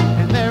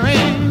 and there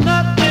ain't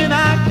nothing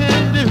I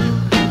can do.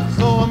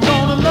 So I'm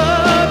gonna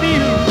love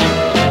you.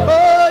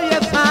 Oh,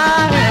 yes, I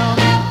am.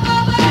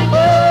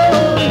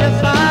 Oh,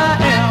 yes, I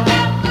am.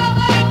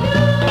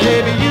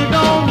 Baby, you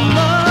don't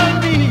love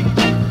me,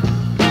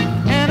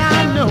 and I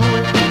know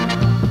it.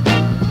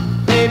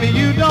 Baby,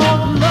 you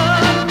don't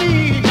love me,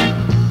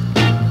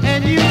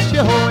 and you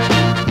show it.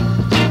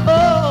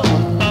 Oh,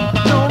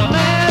 no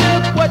matter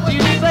what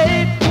you say,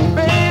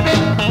 baby,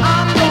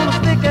 I'm gonna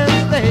stick and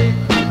stay,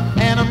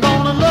 and I'm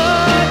gonna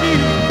love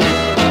you.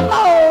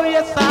 Oh,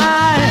 yes, I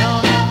am.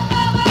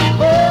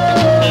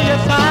 Oh,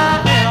 yes, I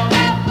am.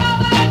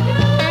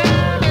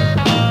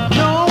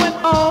 Knowing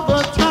all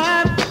the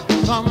time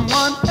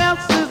someone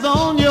else is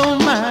on your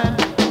mind,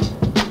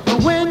 but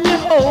when you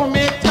hold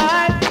me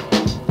tight,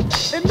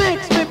 it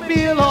makes me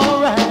feel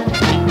alright.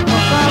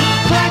 'Cause I'm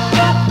cracked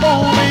up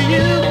over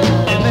you,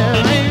 and there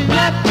ain't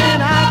nothing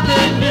I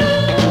can do.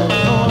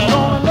 So I'm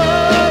gonna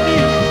love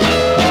you.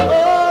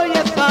 Oh,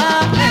 yes, I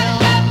am.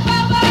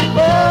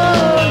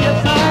 Oh,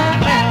 yes, I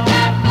am.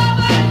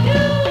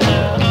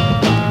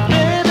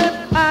 Baby,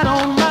 I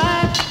don't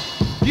mind.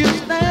 You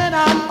stand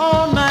out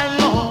all night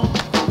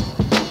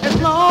as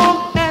long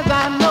as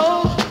I know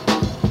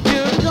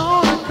you're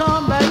gonna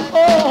come back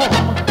home.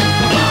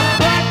 I'm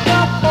cracked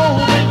up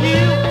over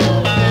you,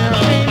 there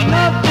ain't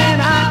nothing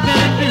I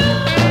can do,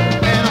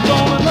 and I'm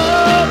gonna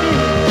love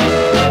you.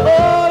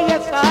 Oh,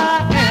 yes, I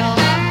am.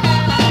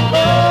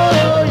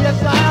 Oh, yes,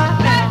 I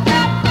am.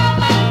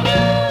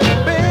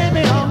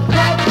 Baby, I'm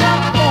cracked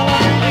up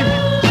over you.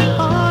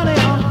 Honey,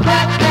 I'm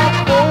cracked up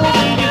over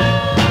you.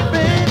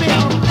 Baby,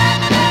 I'm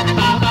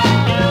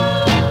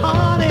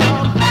honey,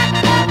 I'm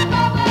cracked up.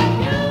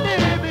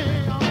 Baby,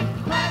 I'm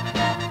cracked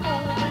up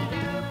over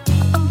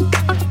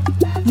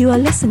you. You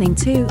are listening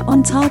to On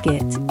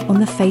Target on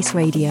the Face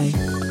Radio.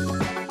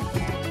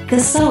 The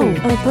Soul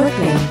of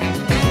Brooklyn.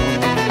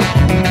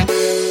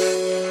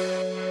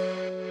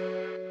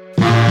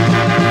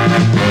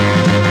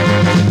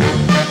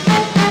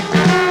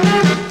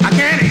 I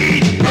can't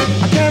eat,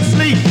 I can't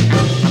sleep,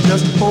 I'm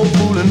just a poor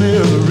fool in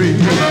misery.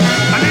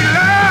 I need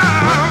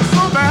love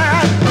so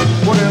bad,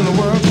 what in the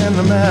world can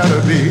the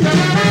matter be?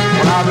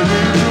 Well, I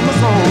believe to my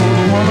soul,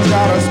 the woman's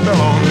got a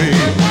spell on me.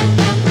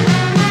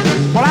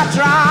 Well, I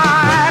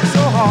tried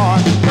so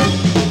hard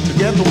to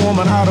get the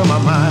woman out of my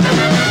mind,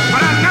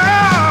 but I know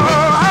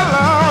our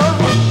love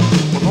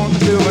was going to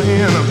till the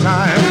end of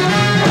time.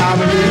 But I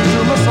believe to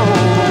my soul,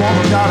 the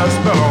woman's got a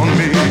spell on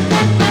me.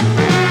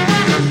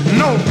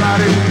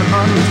 Nobody can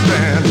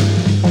understand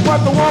what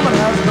the woman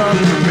has done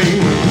to me.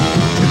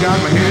 She got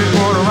my head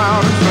going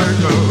around in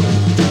circles,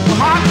 my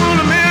heart full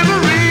of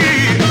misery.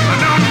 I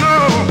don't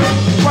know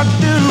what to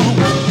do,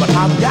 but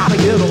I've got to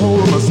get a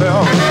hold of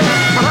myself.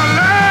 But her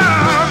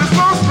love is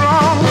so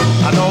strong,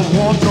 I don't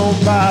want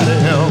nobody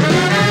else.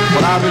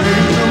 But I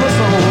believe to my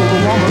soul, the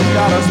woman's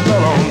got a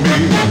spell on me.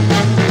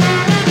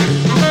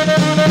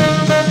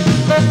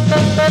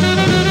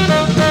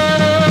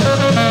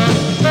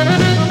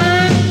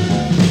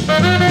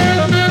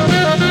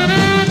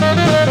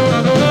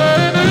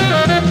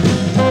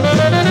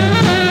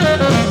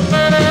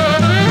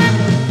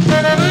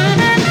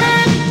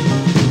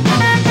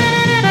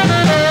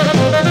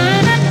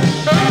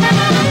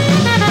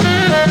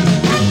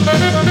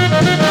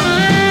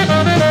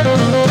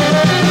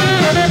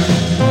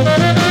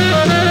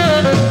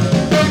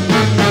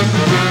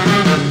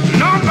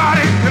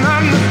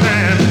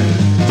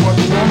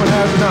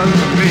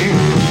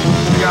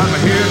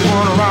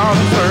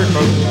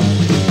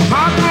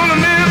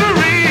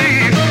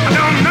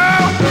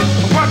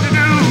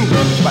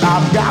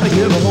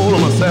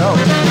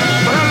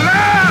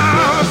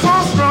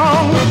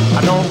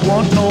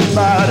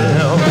 nobody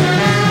else.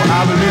 Well,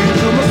 I believe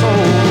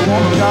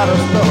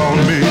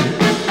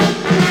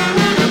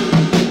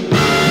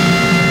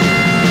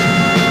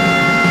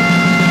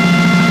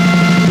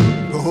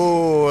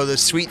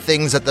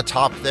Things at the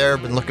top there.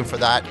 Been looking for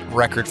that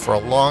record for a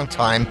long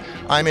time.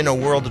 I'm in a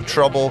World of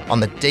Trouble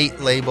on the Date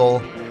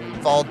label.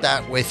 Followed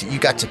that with You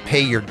Got to Pay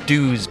Your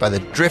Dues by the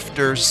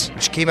Drifters,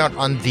 which came out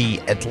on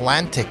the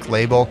Atlantic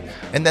label.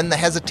 And then the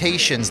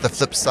Hesitations, the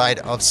flip side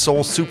of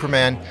Soul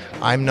Superman,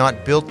 I'm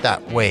Not Built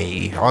That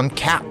Way, on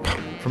Cap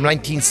from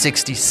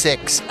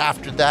 1966.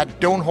 After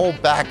that, Don't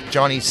Hold Back,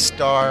 Johnny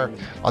Starr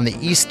on the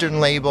Eastern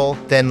label.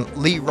 Then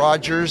Lee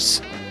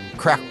Rogers,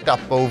 Cracked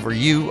Up Over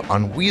You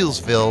on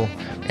Wheelsville,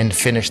 and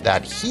finished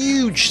that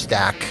huge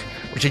stack,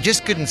 which I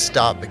just couldn't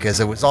stop because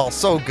it was all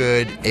so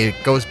good. It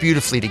goes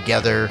beautifully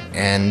together.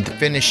 And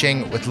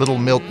finishing with Little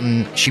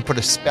Milton, She Put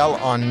a Spell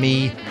on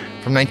Me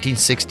from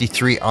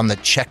 1963 on the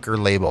Checker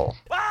label.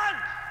 1,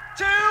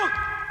 2,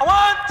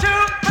 1, 2,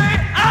 3,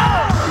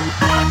 oh!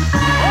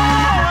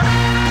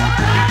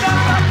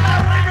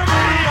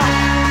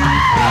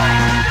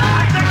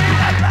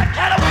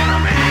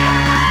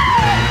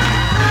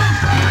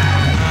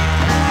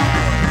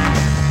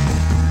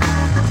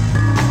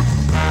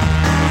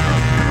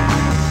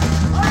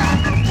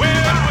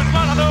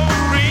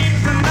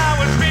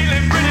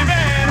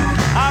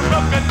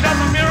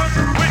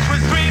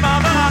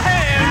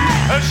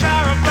 A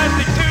shower of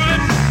plastic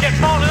tulips get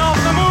falling off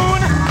the moon.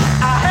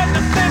 I had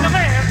to send a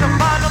man to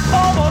find the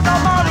baubles of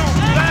my room.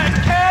 Black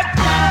cat,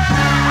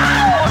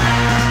 ow!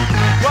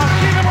 Well,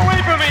 keep him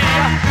away from me.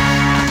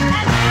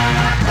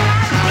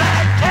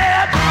 Black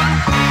cat,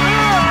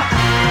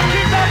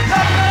 keep that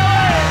sucker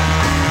away.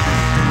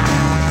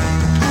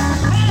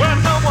 Well,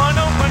 someone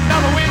opened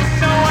up a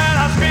window and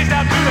I squeezed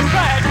out through the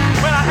crack.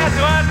 When I had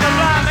to ask the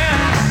blind man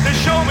to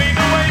show me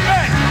the way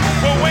back.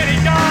 Well, when he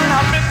gone,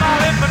 I bit my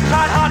lip and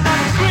tried hard not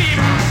to scream.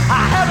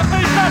 I had to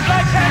face that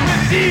black cat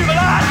with his evil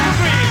eyes to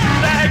scream.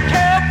 Black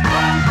cat,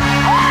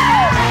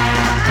 oh!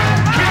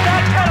 Keep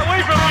that cat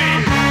away from me.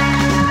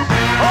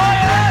 Oh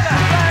yeah,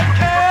 that black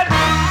cat,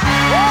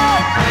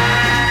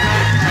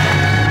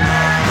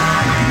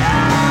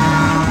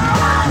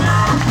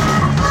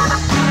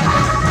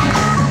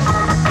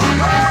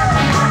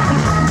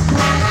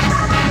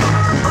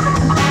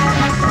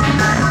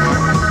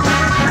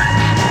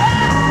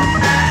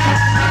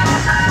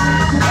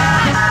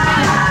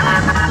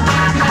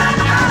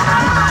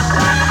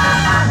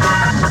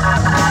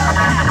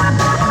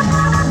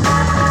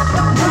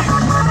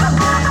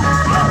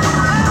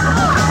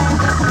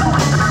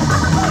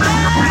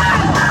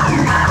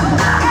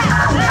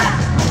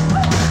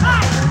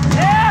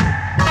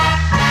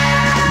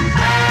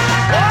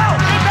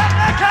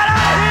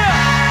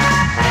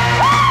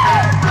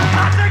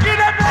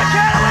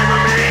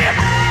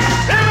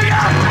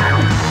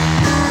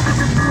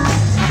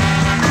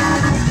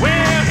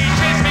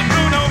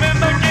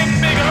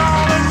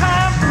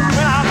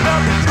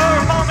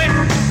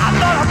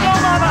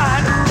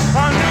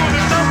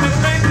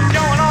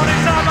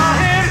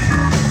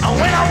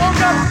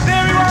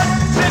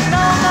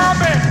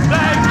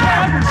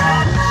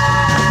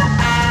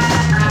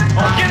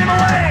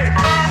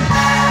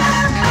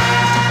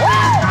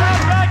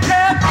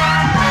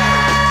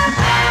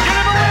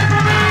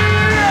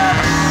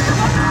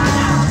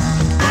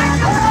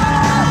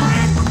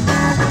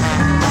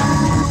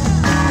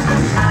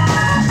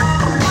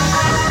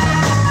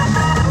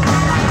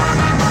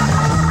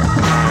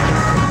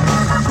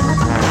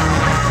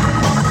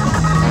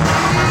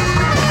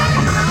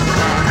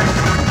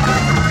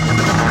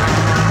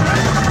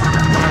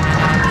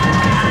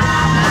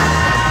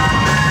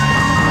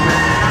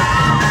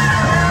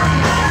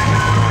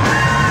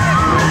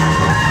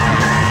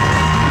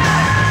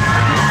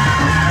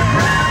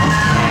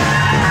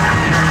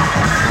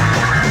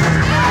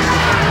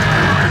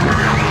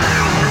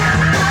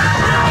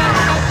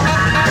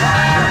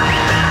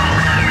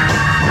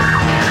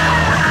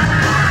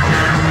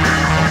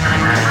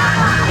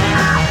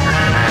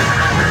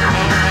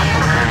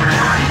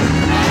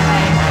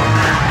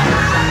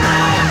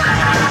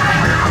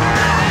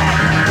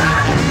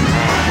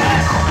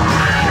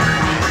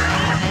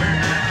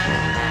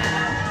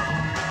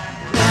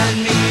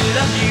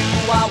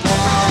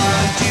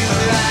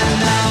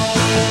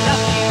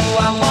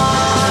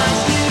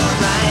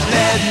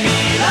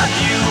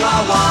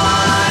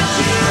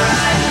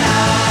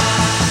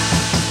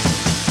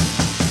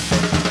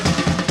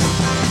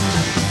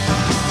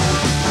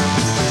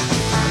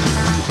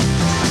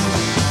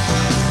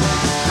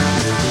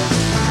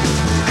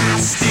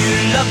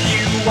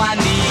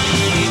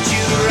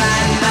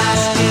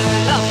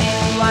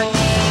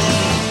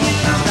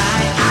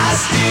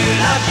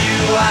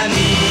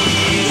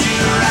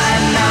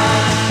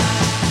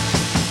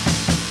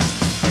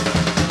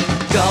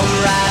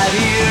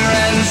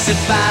 sit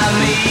by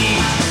me.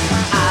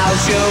 I'll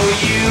show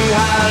you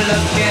how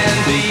love can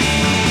be.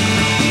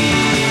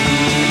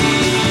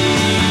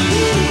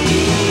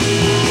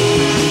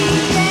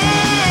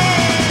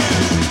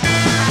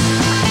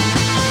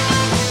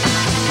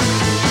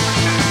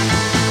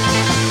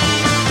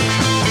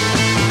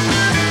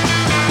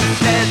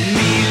 Let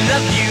me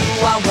love you,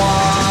 I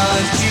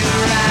want you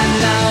right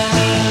now.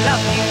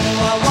 Love you,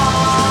 I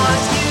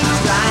want you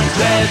right now.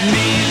 Let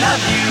me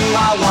love you,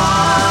 I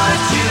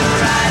want you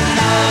right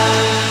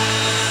now.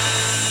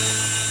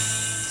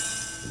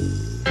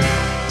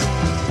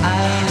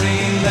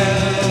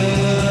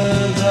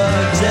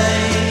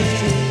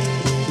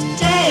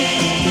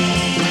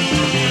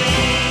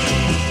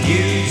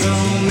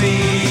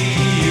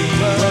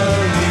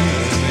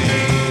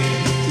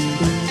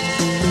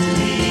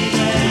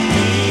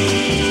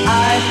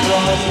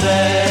 myself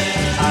that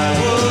I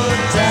would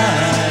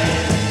die,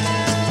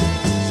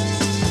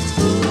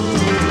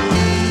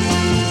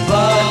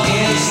 but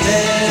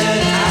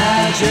instead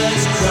I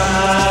just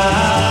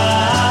cried.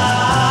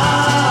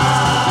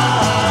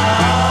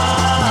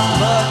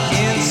 But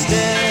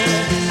instead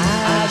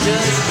I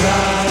just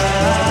cried.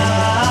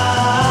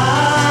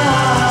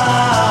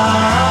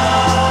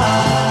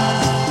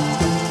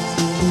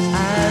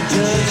 I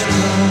just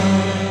cried.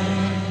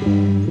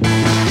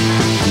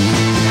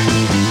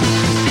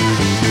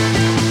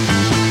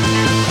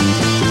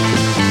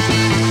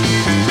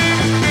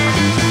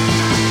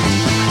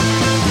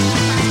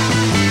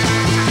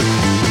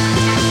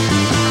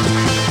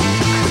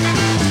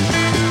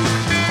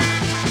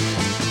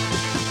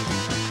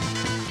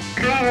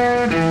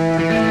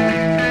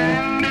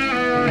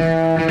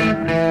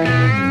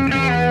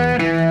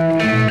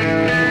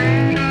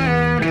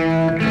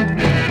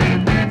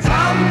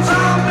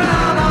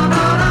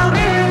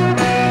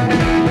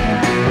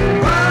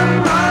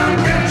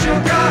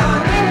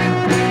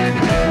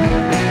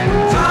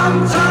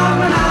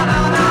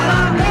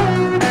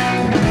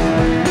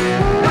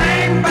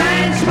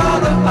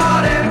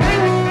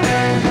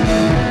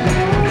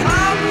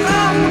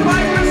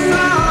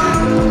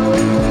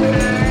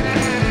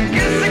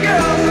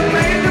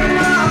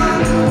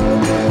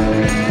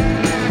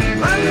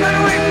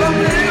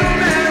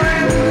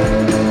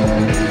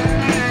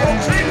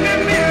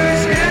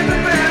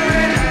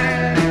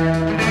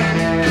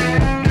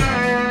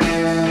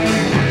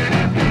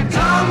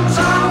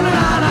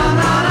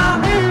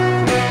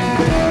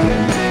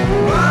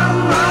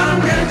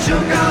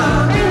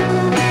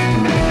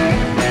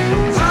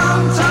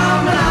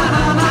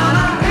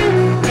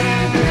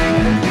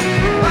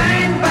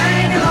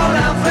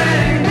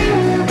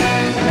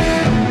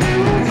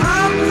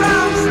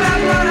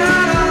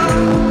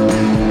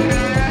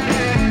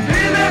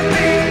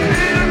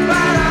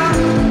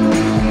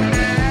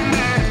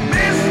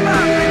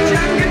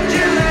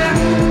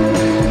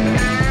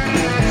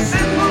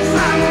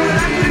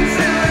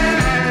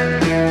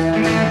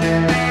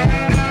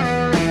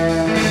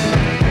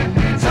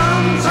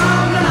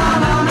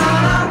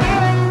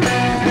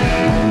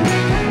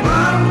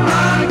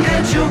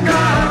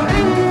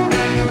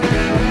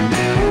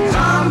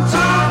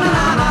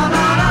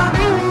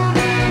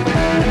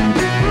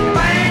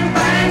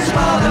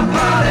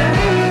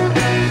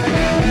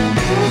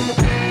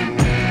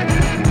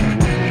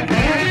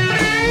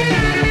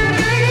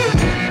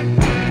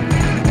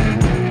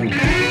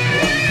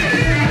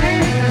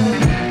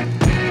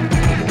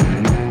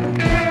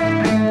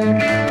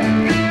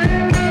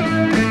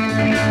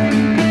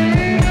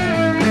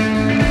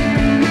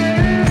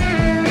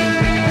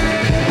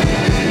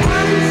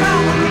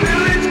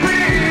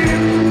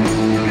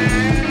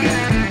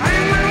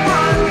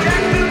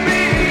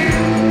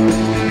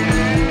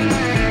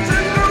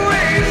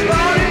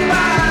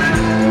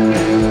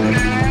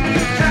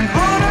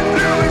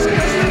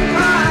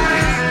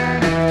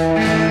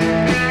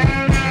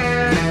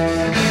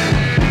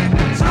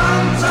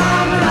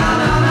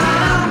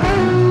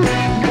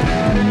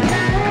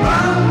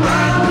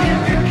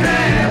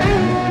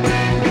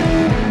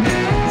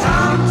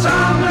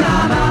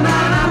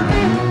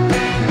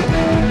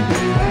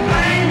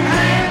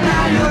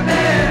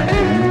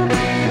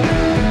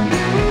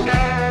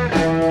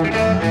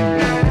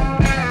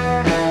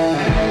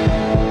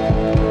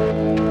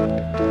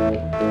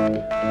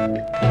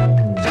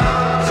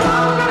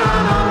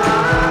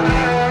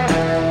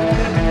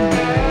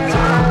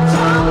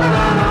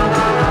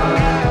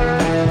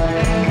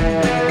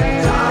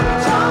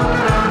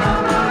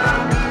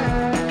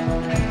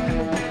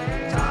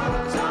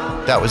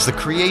 That was The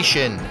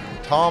Creation,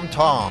 Tom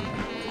Tom,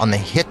 on the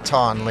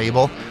Hit-On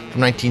label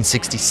from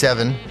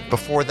 1967.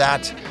 Before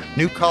that,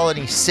 New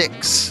Colony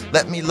 6,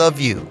 Let Me Love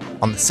You,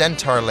 on the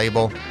Centaur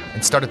label,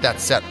 and started that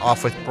set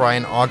off with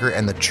Brian Auger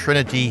and the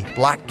Trinity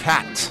Black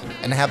Cat,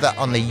 and have that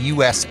on the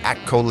US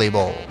Atco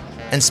label.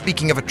 And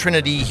speaking of a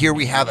trinity, here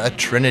we have a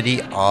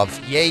trinity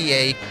of Yay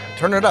Yay.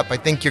 Turn it up, I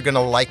think you're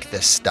gonna like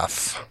this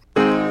stuff.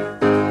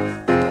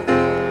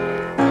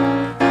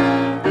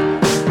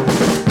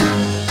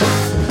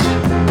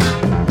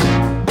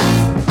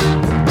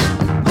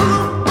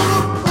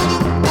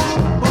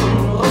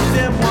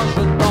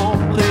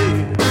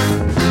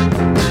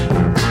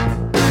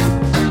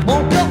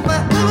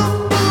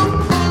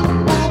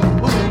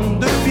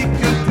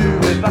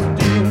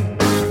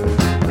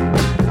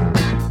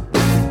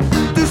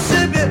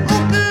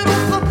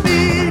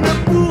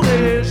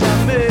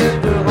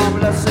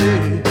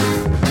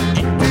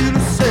 Tu le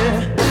sais.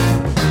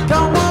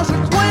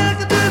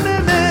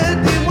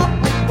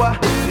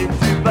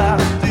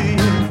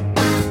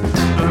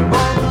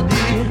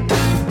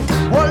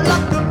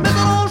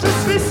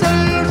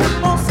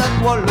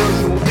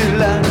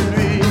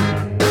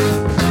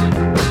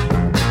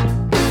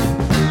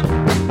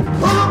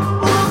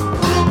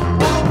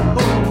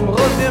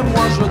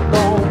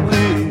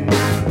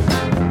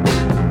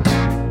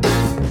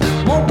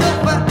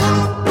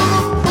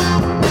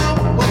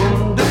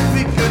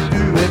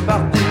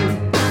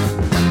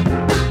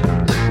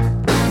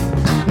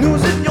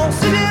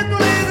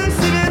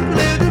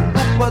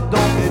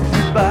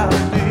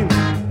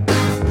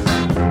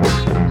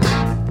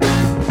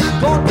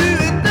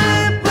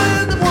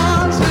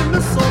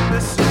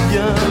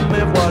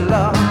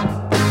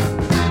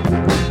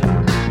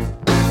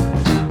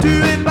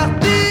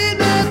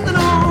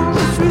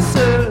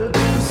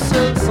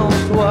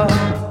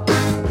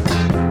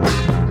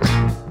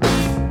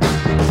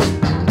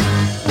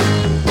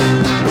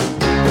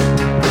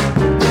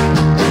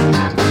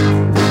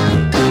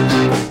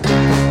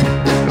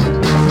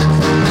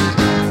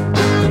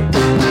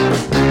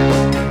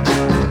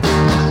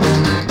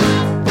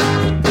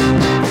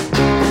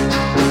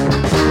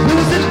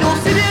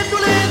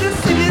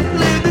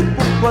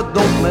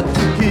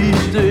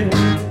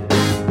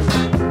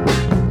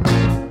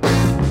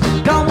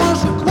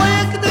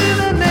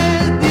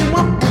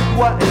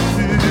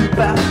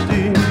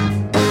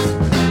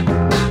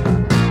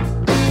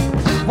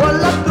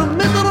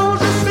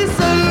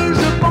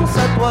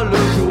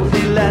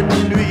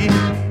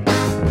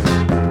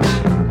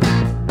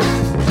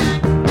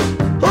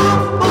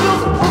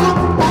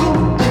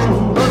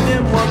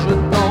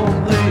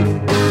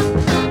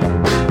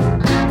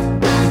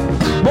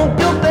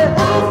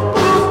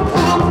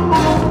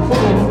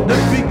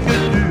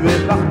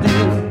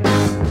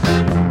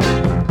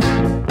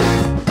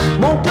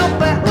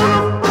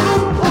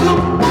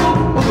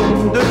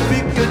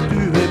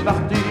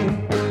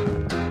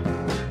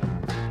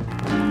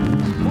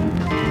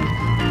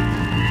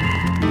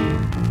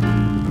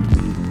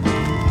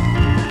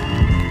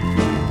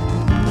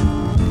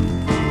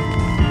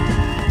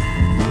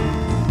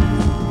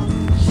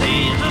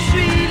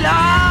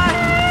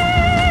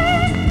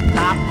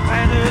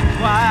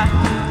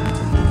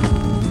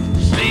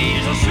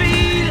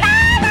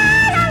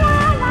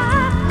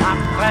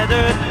 près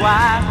de toi,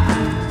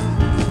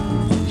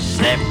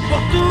 c'est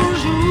pour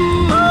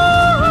toujours,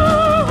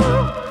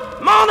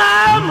 mon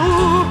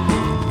amour.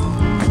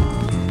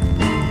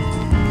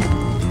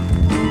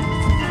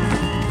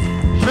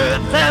 Je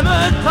t'aime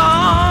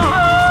tant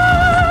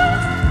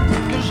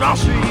que j'en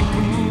suis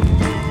fou.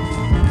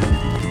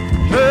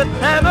 Je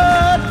t'aime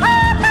tant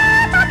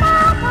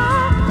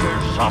que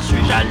j'en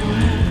suis jaloux.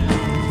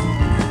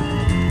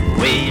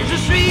 Oui, je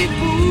suis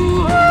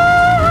fou,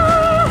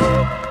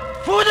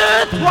 fou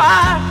de toi.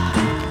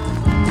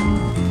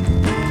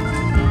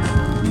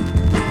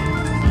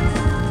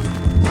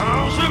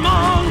 Quand je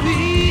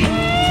m'ennuie,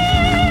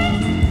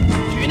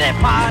 tu n'es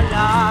pas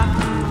là.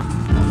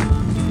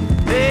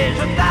 Et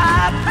je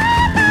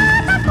t'appelle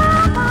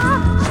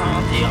sans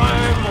dire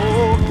un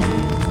mot.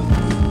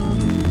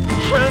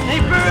 Je n'y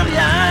peux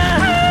rien.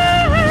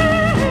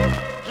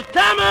 Je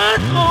t'aime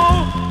trop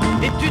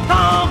et tu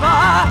t'en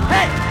vas.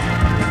 Hey!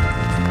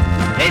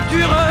 Et tu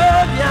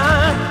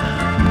reviens.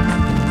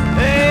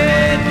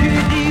 Et tu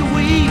dis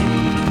oui.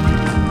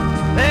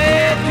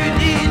 Et tu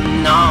dis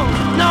non,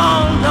 non,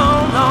 non,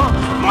 non.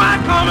 Moi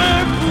comme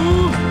un fou,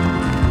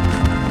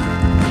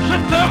 je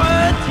te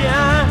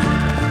retiens.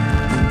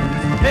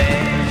 Et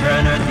je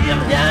ne dis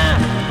rien,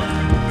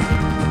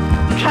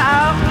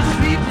 car je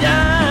suis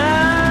bien,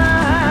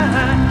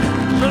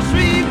 je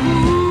suis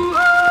fou.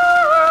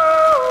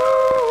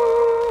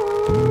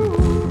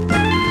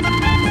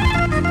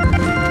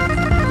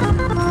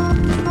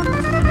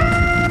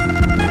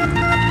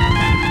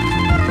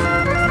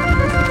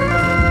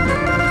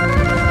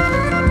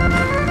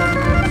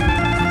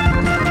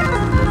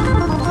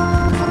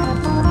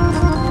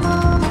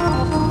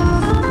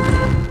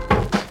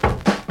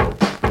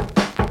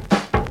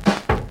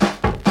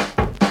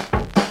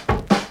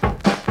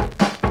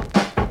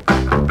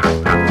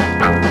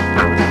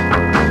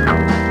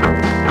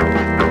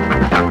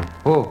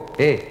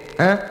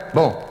 Hein?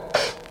 Bon.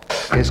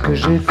 Qu'est-ce que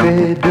j'ai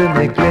fait de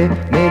mes clés,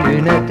 mes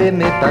lunettes et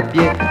mes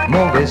papiers,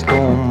 mon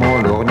veston,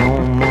 mon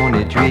lorgnon, mon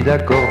étui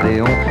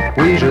d'accordéon?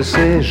 Oui, je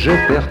sais, je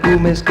perds tout,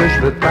 mais ce que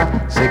je veux pas,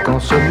 c'est qu'on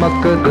se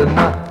moque de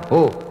moi.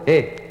 Oh,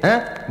 hein?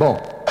 Bon.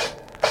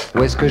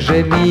 Où est-ce que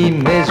j'ai mis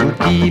mes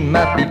outils,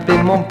 ma pipe et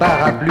mon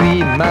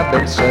parapluie, ma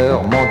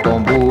belle-sœur, mon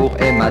tambour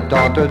et ma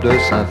tante de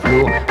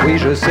Saint-Flour? Oui,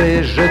 je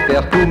sais, je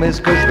perds tout, mais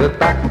ce que je veux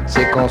pas,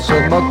 c'est qu'on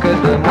se moque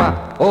de moi.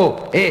 Oh,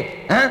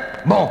 hein?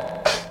 Bon.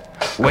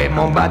 Où est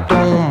mon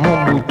bâton,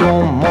 mon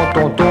bouton, mon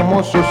tonton,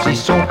 mon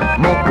saucisson,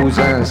 mon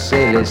cousin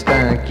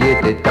Célestin qui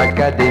était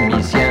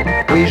académicien?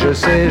 Oui, je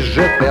sais,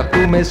 je perds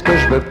tout, mais ce que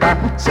je veux pas,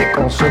 c'est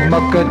qu'on se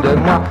moque de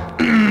moi.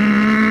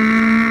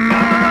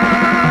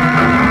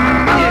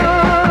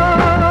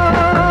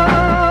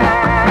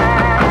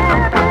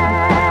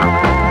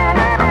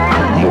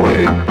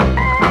 Oui.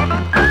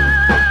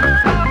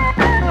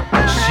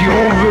 Si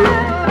on veut.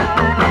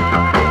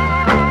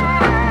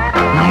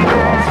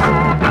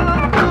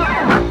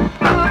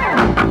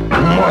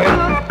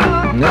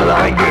 À la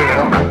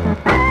rigueur.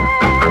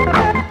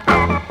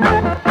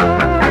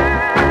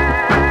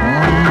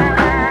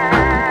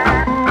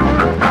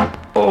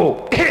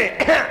 Oh.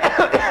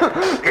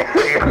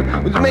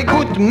 Mes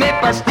gouttes, mes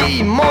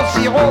pastilles, mon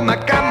sirop, ma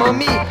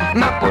camomille,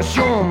 ma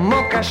potion,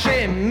 mon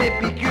cachet, mes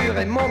piqûres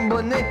et mon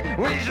bonnet.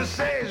 Oui, je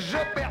sais, je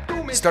perds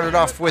tout. Started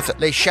off with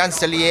Les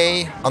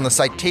Chanceliers on the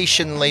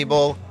Citation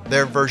label,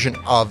 their version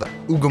of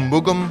Oogum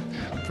Boogum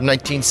from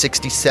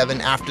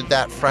 1967. After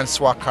that,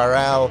 François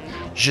Carrel,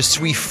 Je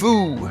suis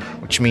fou,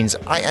 which means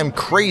I am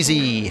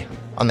crazy,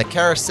 on the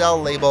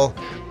Carousel label,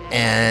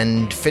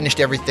 and finished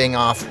everything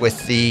off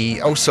with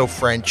the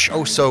oh-so-French,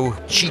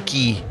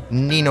 oh-so-cheeky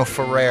Nino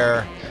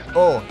Ferrer.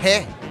 Oh,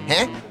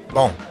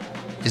 bon,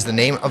 is the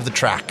name of the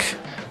track.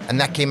 And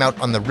that came out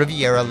on the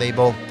Riviera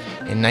label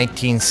in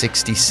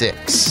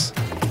 1966.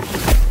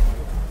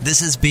 This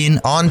has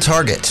been On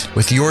Target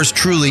with yours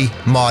truly,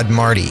 Maud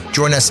Marty.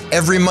 Join us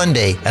every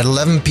Monday at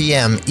 11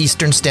 p.m.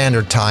 Eastern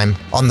Standard Time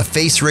on The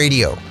Face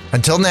Radio.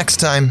 Until next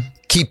time,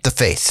 keep the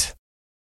faith.